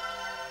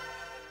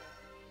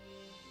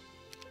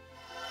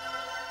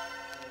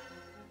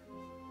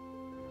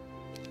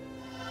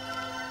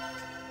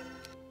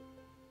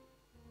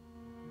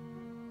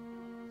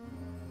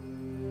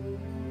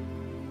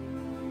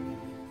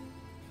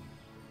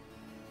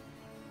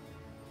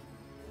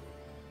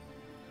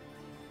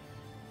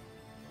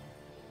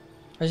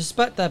 I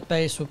suspect their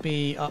base will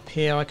be up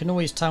here. I can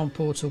always town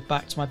portal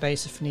back to my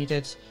base if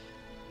needed.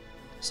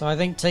 So I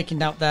think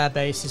taking out their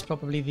base is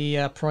probably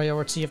the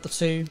priority of the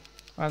two,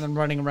 rather than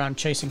running around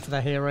chasing for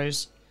their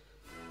heroes.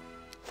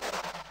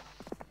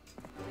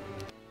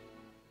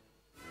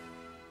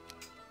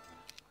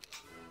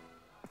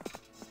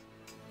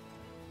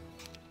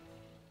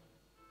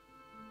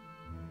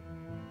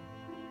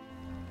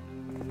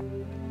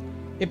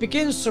 It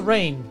begins to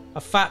rain.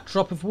 A fat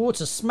drop of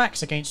water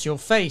smacks against your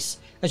face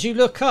as you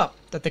look up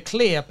at the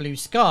clear blue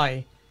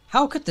sky.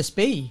 How could this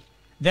be?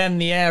 Then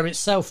the air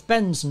itself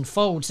bends and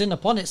folds in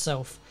upon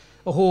itself.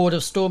 A horde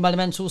of storm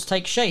elementals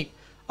take shape,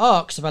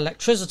 arcs of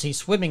electricity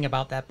swimming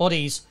about their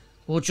bodies.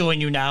 "We'll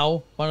join you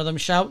now," one of them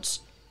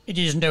shouts. "It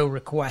is no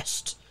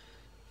request."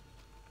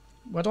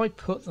 Where do I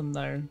put them,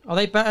 though? Are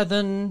they better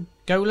than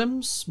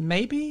golems?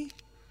 Maybe?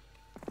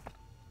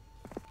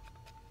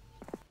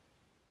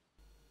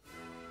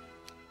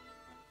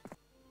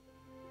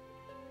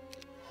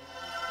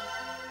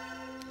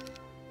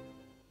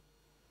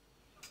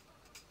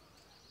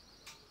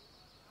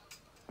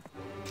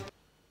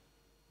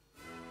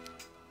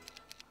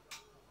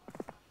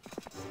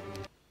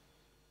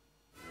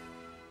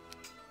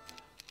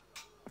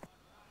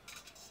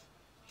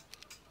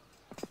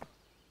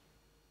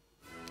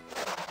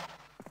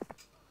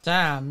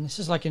 Damn, this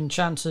is like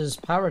Enchanter's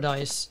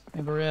Paradise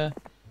over here.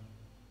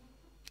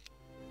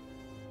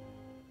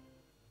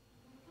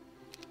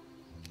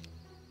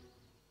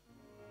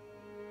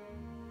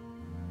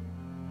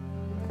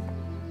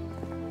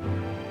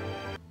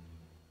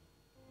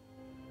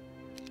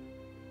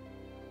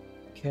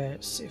 Okay,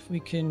 let's see if we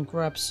can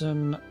grab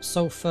some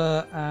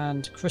sulfur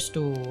and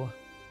crystal.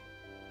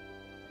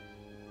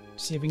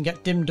 See if we can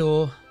get dim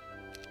door.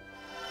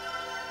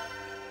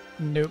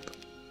 Nope.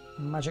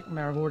 Magic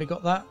mirror, I've already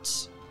got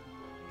that.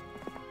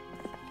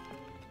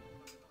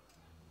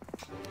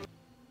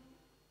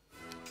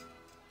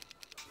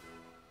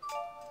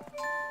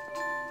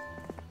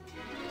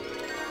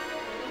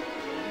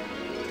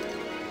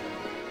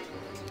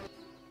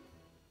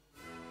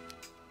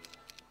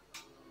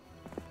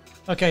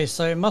 Okay,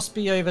 so it must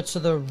be over to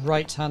the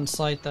right-hand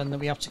side then that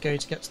we have to go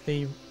to get to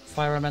the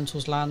Fire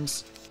Elementals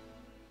lands.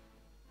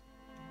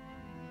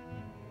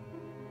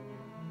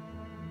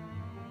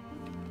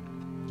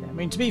 Yeah, I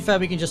mean, to be fair,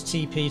 we can just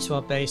TP to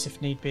our base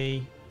if need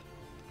be.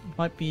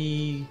 Might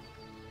be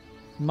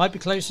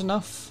close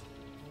enough.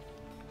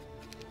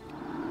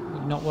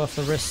 Not worth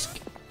the risk.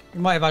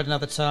 We might have had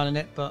another turn in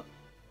it, but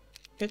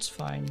it's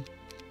fine.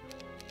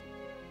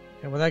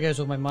 Okay, well there goes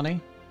all my money.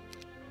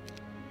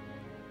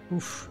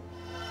 Oof.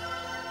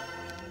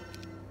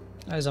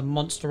 That is a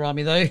monster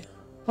army though.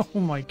 Oh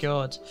my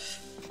god.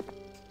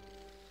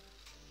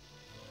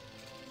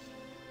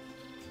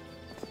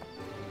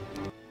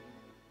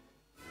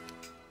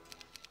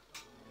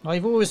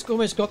 I've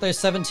almost got those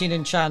 17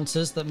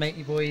 enchanters that make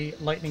your boy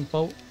lightning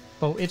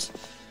bolted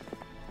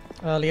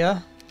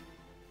earlier.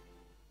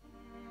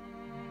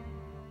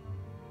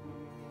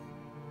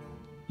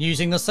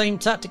 Using the same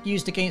tactic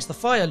used against the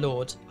Fire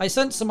Lord, I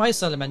sent some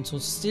Ice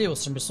Elementals to steal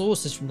some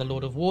resources from the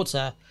Lord of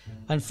Water.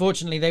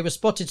 Unfortunately, they were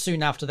spotted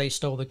soon after they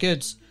stole the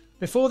goods.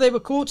 Before they were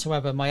caught,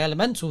 however, my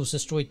Elementals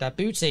destroyed their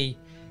booty.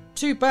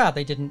 Too bad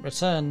they didn't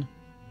return.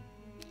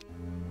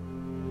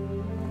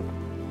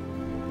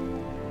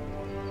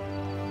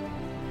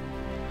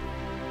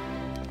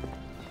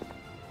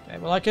 Okay,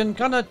 well I can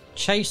kind of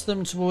chase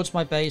them towards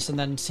my base and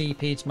then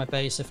TP to my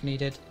base if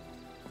needed.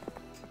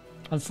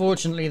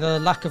 Unfortunately, the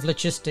lack of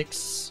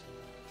logistics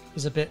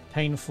is a bit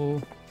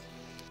painful.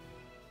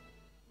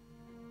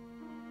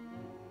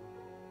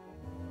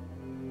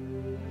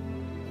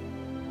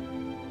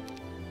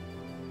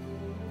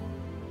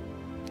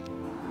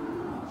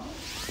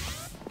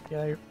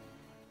 Go.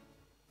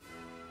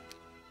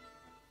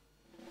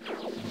 I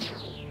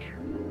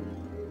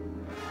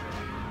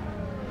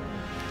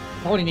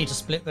only need to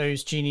split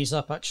those genies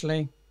up,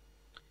 actually.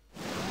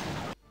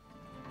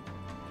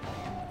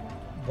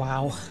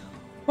 Wow.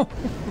 Oh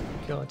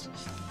god.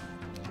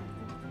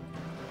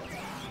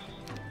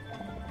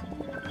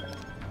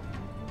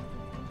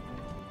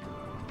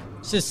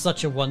 This is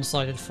such a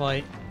one-sided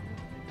fight.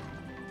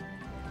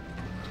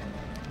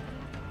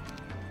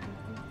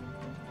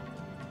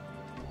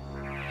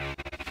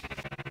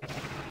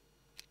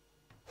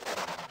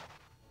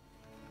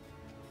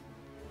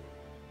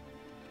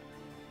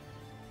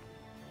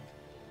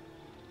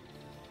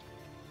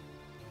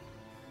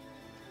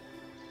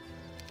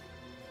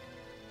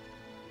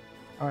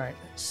 Alright,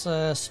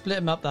 let's split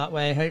them up that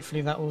way.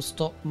 Hopefully that will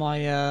stop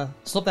my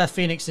stop their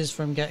phoenixes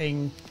from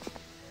getting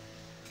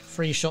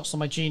free shots on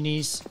my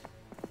genies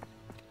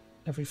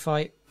every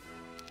fight.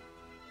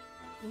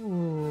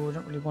 Ooh, I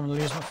don't really want to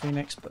lose my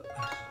phoenix, but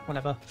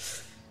whatever.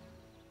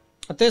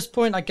 At this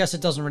point, I guess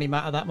it doesn't really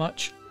matter that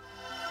much.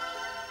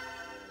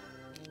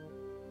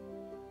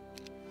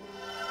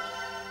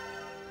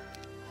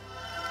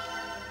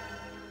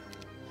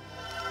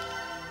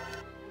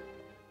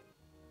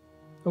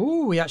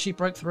 Ooh, we actually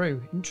broke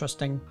through.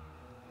 Interesting.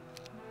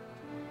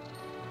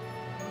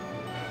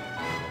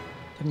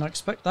 Didn't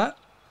expect that.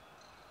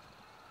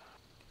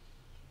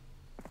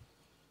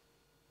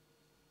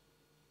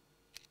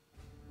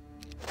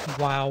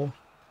 Wow.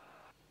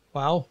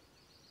 Wow.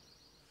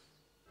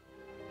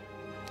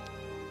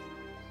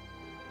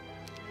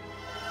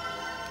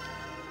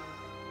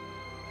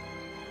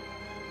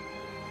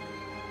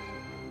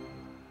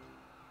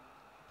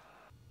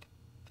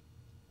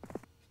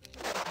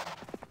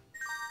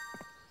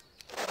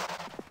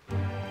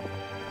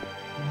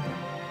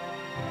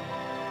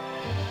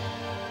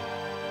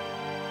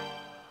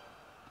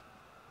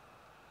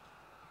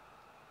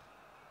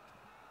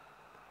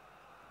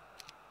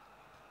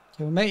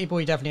 Well, Matey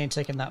Boy definitely ain't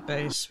taking that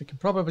base. We can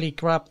probably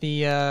grab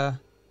the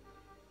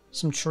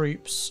some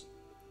troops.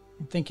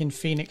 I'm thinking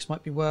Phoenix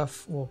might be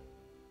worth, or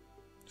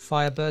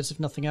Firebirds if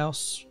nothing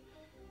else.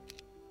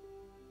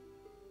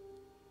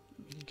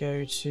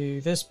 Go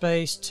to this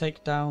base,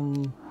 take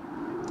down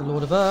the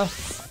Lord of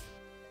Earth.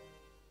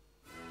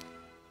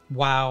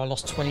 Wow, I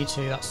lost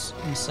 22. That's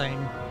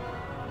insane.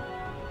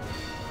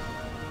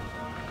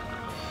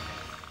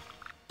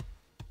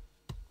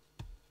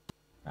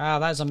 Ah,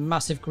 that is a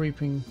massive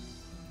grouping.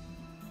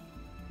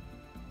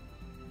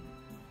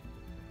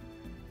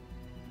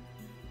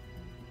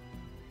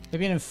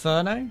 Maybe an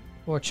Inferno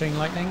or a Chain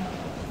Lightning.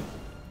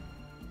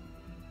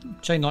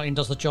 Chain Lightning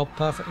does the job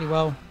perfectly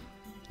well.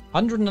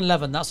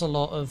 111, that's a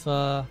lot of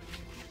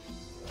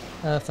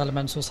Earth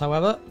Elementals,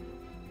 however.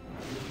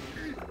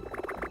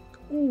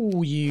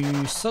 Ooh,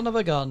 you son of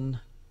a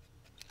gun.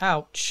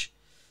 Ouch.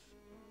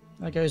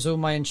 There goes all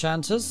my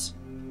enchanters.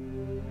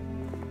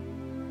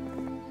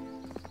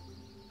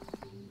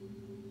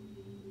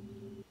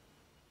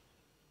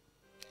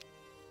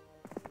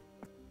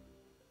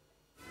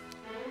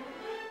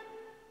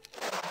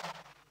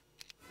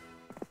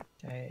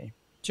 Okay,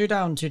 2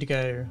 down, 2 to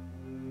go.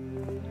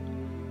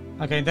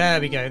 Okay,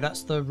 there we go.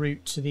 That's the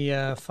route to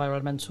the Fire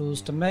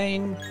Elemental's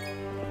domain.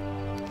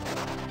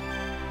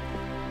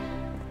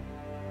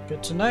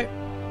 Good to know.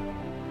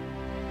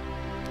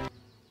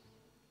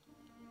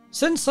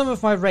 Since some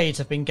of my raids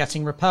have been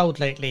getting repelled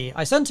lately,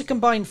 I sent a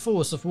combined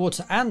force of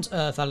water and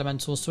earth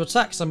elementals to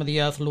attack some of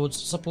the Earth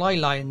Lord's supply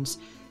lines.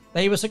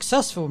 They were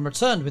successful and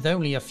returned with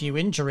only a few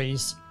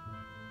injuries.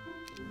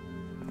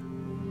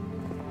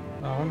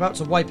 Well, I'm about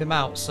to wipe him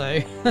out,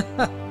 so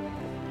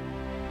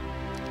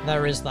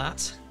there is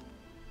that.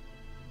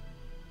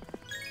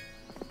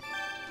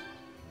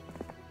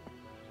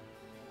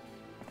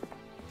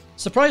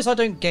 Surprised I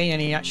don't gain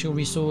any actual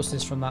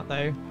resources from that,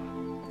 though.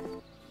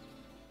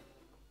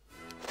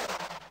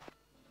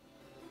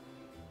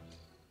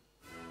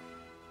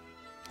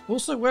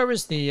 Also, where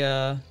is the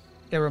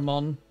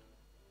Iramon?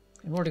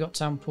 I've already got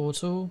Town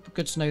Portal, but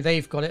good to know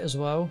they've got it as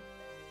well.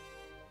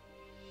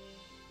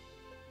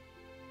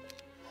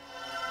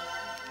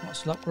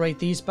 Let's upgrade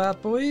these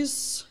bad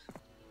boys.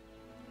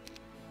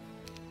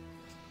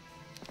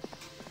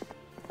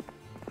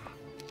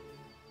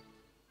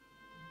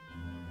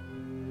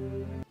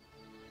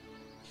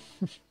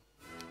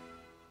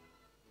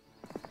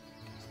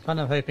 Kind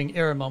of hoping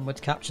Iramon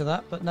would capture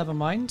that, but never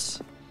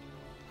mind.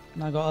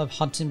 Now I've got to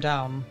hunt him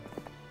down.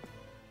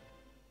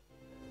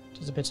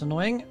 Which is a bit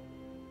annoying.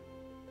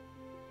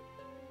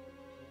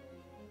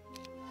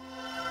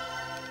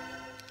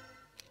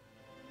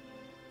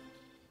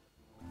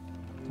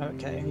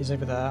 Okay, he's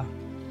over there.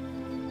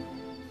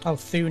 Oh,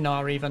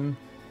 Thunar even.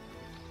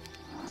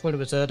 I thought it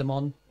was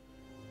Erdemon.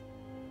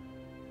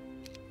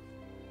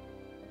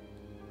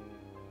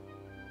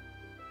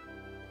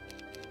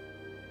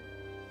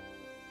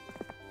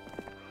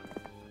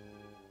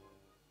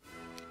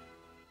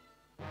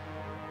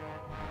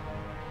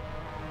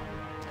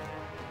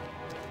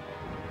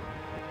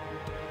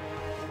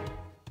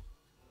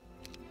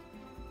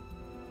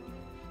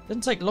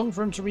 Didn't take long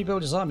for him to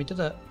rebuild his army, did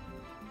it?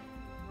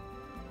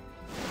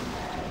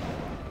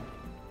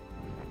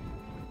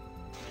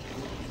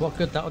 What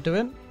good that'll do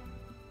him?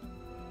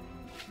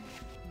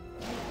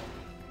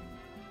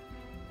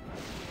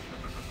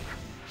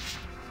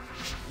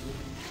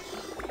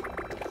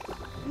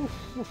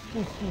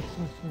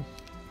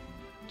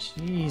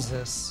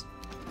 Jesus.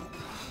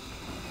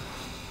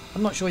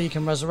 I'm not sure you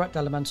can resurrect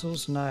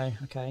elementals. No.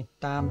 Okay.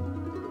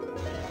 Damn.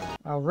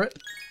 I'll rip.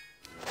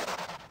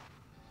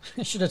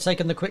 I should have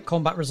taken the quick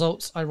combat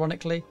results,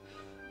 ironically.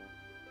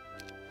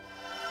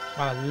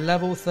 Wow,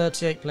 level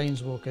 38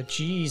 Planeswalker.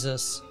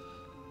 Jesus.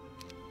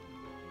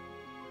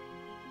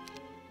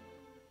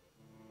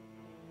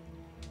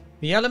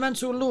 The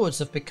Elemental Lords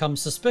have become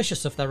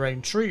suspicious of their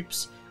own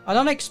troops, an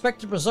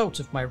unexpected result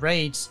of my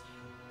raids.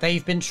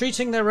 They've been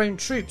treating their own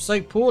troops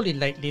so poorly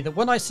lately that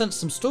when I sent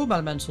some Storm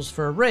Elementals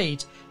for a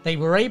raid, they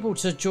were able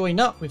to join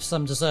up with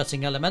some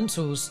deserting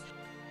Elementals.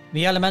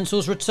 The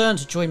Elementals returned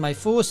to join my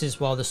forces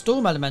while the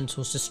Storm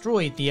Elementals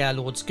destroyed the Air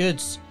Lord's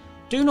goods.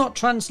 Do not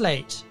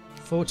translate.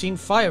 14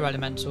 Fire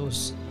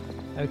Elementals.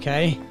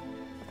 Okay.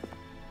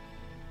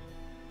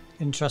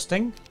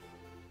 Interesting.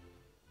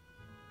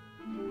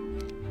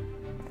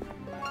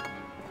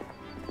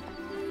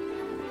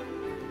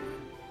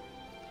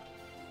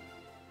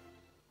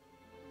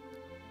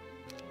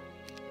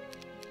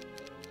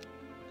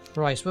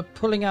 Christ, we're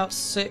pulling out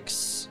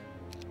 6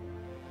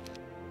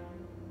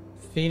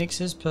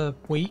 Phoenixes per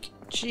week.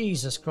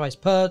 Jesus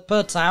Christ, per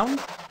town?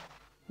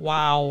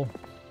 Wow.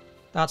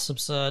 That's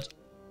absurd.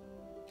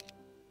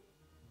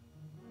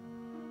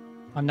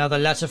 Another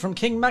letter from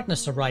King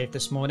Magnus arrived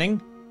this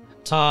morning.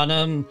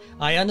 Tarnum,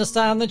 I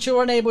understand that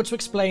you're unable to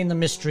explain the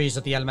mysteries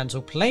of the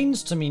elemental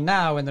planes to me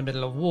now in the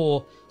middle of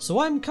war, so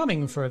I'm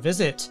coming for a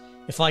visit.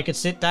 If I could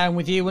sit down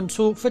with you and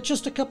talk for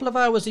just a couple of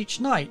hours each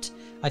night,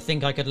 I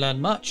think I could learn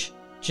much.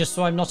 Just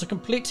so I'm not a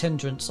complete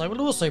hindrance, I will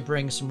also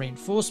bring some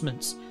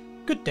reinforcements.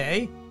 Good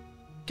day.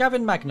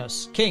 Gavin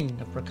Magnus, King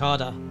of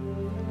Bracada.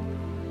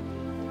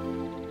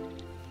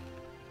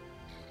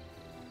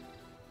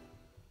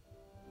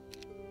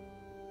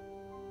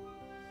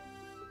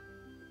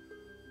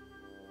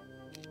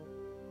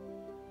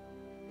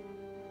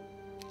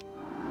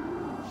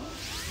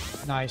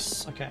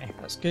 Nice. Okay,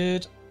 that's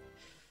good.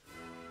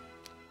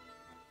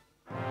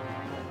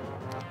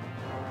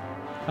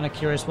 Kind of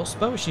curious what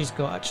spell she's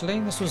got, actually.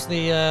 This was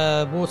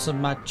the water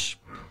match,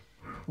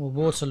 or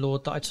water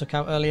lord that I took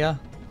out earlier.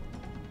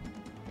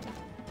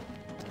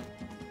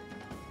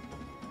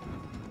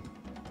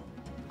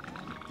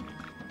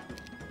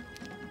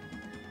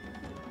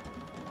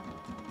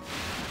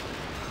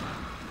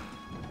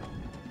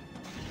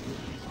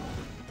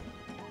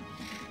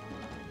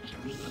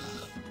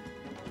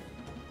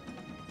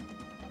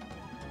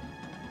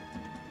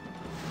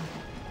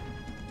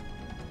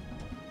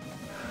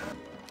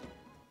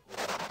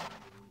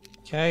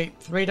 Okay,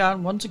 3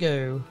 down, 1 to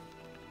go.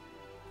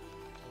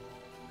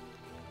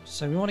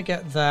 So we want to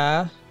get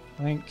there.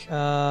 I think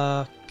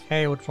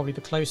K would probably be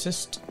the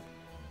closest.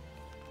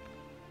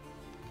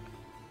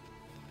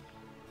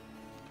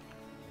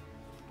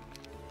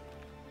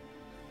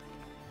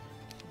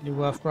 Really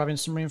worth grabbing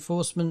some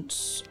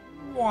reinforcements.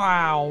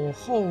 Wow,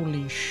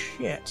 holy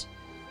shit.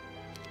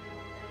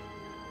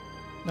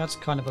 That's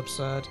kind of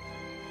absurd.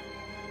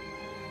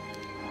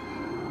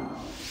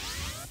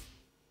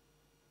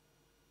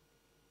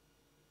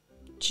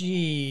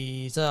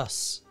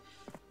 Jesus.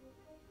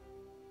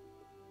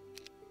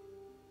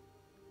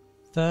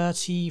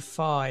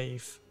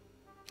 35.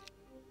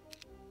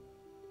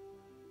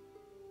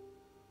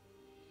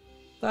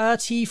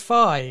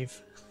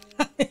 35.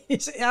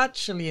 It's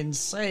actually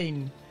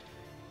insane.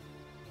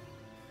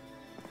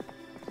 The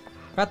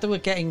fact that we're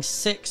getting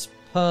 6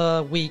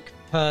 per week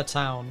per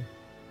town.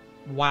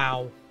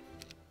 Wow.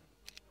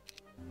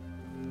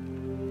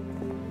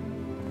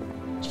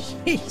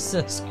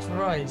 Jesus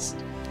Christ.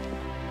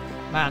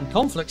 Man,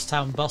 Conflict's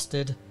town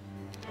busted.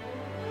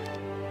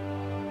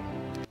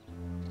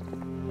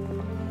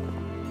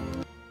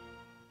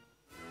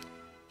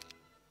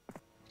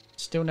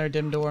 Still no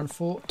dim door and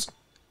fort.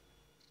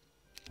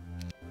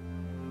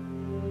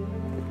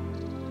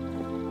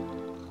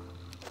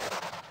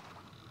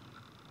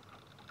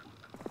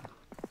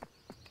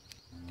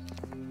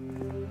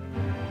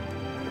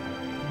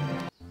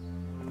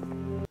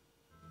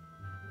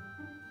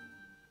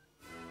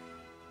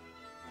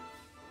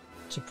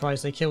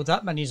 Surprised they killed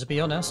that many, to be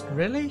honest.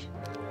 Really?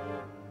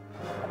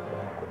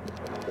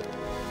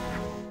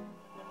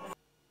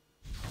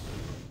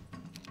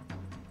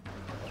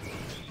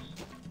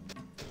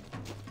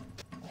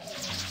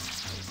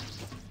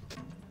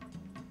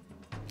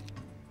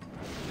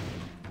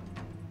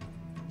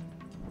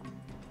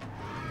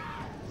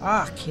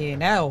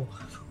 Fucking hell.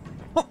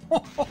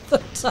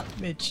 The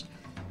damage.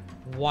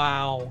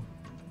 Wow.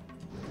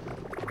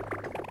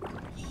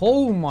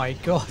 Oh my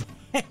god.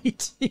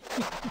 80.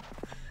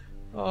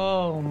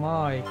 Oh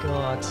my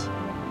god.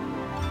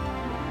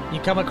 You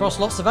come across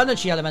lots of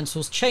energy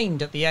elementals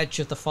chained at the edge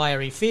of the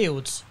fiery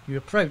fields. You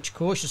approach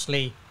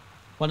cautiously.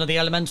 One of the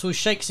elementals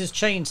shakes his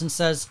chains and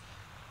says,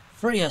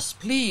 "Free us,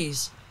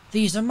 please.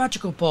 These are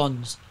magical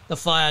bonds. The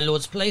Fire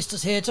Lords placed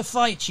us here to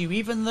fight you,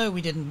 even though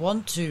we didn't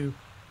want to."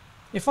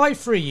 "If I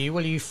free you,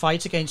 will you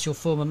fight against your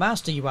former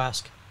master?" you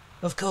ask.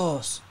 "Of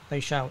course," they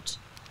shout.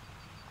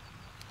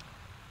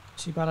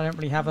 Too bad I don't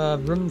really have a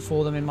room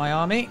for them in my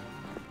army.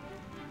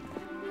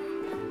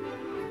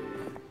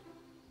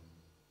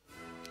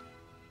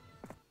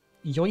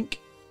 Yoink.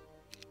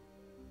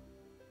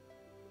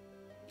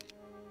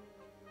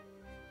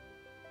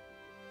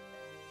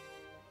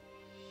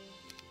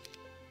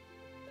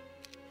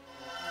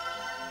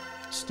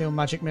 Still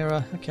magic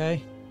mirror,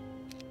 okay.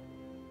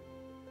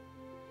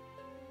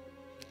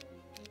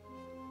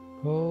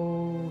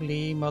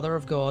 Holy mother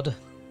of God.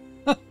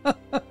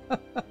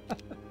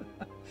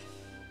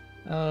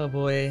 Oh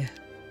boy.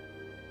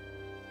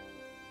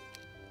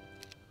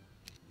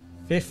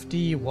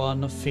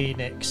 51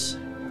 Phoenix.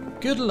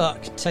 Good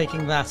luck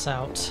taking that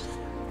out.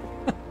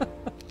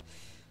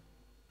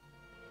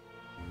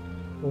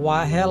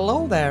 Why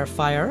hello there,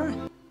 fire.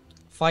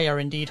 Fire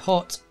indeed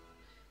hot.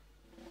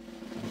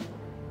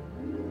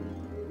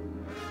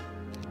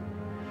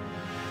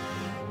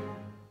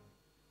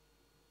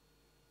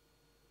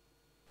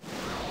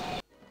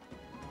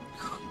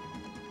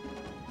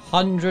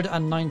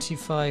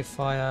 $195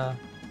 fire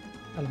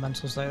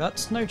elementals though,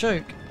 that's no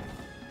joke.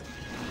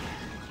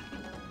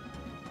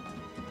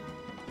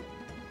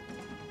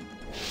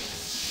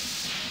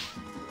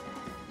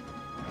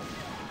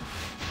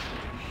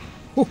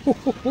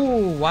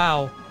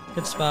 Wow,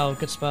 good spell,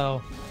 good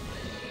spell.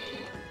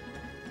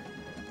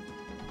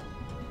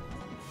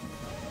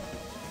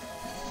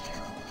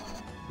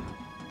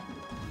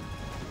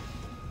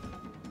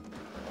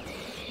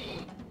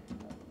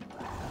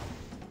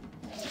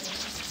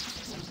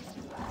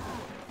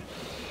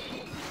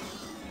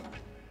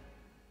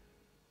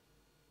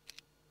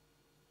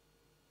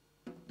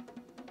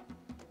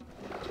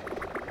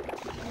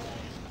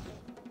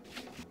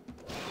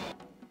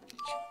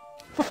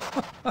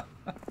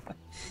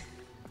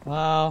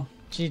 Wow,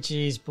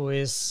 GG's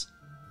boys.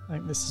 I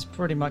think this is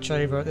pretty much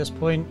over at this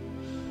point.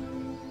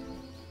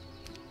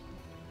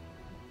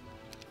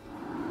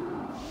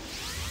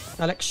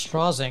 Alex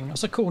Strazing,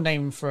 that's a cool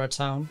name for a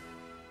town.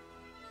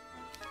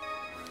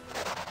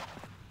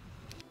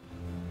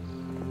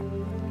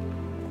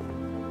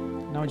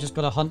 Now we just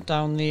gotta hunt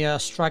down the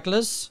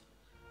stragglers.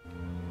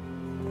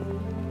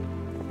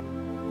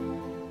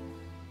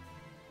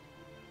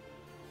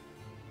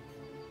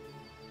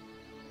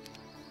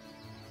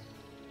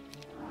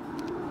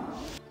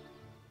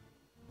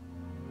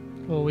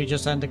 Or we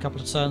just end a couple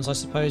of turns, I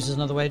suppose, is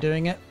another way of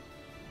doing it.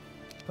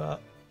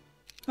 But,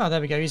 oh, there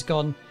we go, he's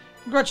gone.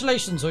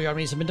 Congratulations, all your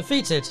enemies have been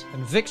defeated,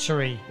 and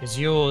victory is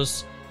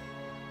yours.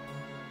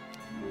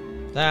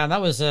 Damn,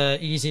 that was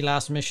an easy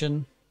last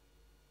mission.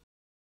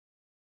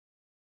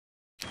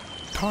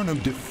 Tarnum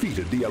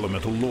defeated the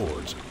Elemental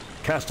Lords,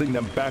 casting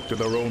them back to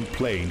their own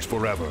planes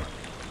forever.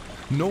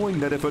 Knowing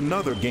that if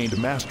another gained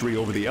mastery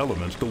over the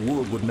elements, the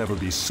world would never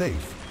be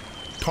safe,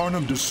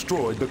 Tarnum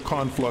destroyed the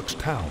Conflux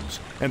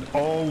towns and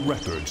all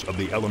records of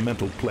the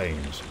elemental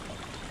planes.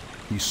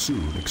 He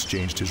soon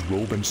exchanged his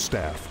robe and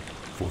staff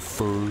for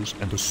furs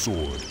and a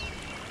sword,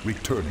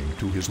 returning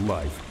to his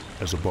life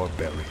as a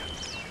barbarian.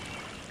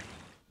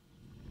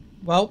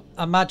 Well,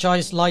 a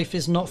Magi's life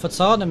is not for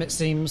Tarnum, it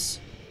seems.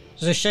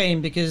 It's a shame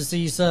because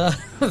he's a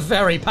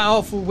very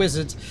powerful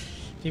wizard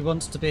if he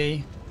wants to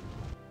be.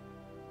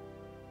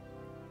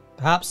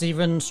 Perhaps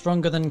even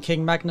stronger than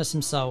King Magnus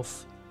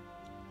himself.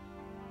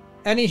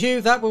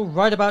 Anywho, that will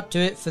right about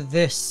do it for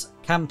this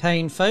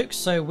campaign, folks.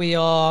 So we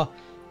are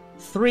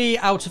 3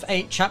 out of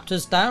 8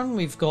 chapters down.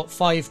 We've got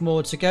 5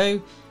 more to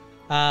go.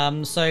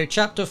 So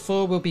chapter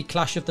 4 will be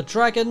Clash of the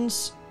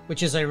Dragons,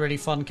 which is a really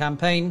fun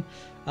campaign.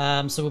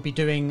 So we'll be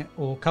doing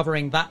or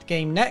covering that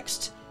game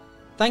next.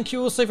 Thank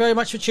you all so very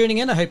much for tuning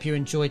in. I hope you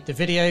enjoyed the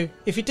video.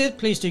 If you did,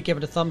 please do give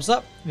it a thumbs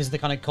up. If this is the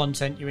kind of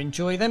content you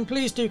enjoy, then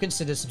please do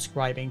consider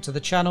subscribing to the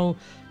channel.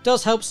 It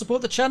does help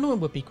support the channel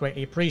and would be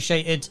greatly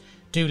appreciated.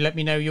 Do let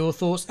me know your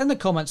thoughts in the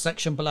comment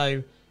section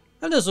below.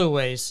 And as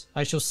always,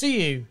 I shall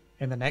see you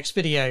in the next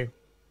video.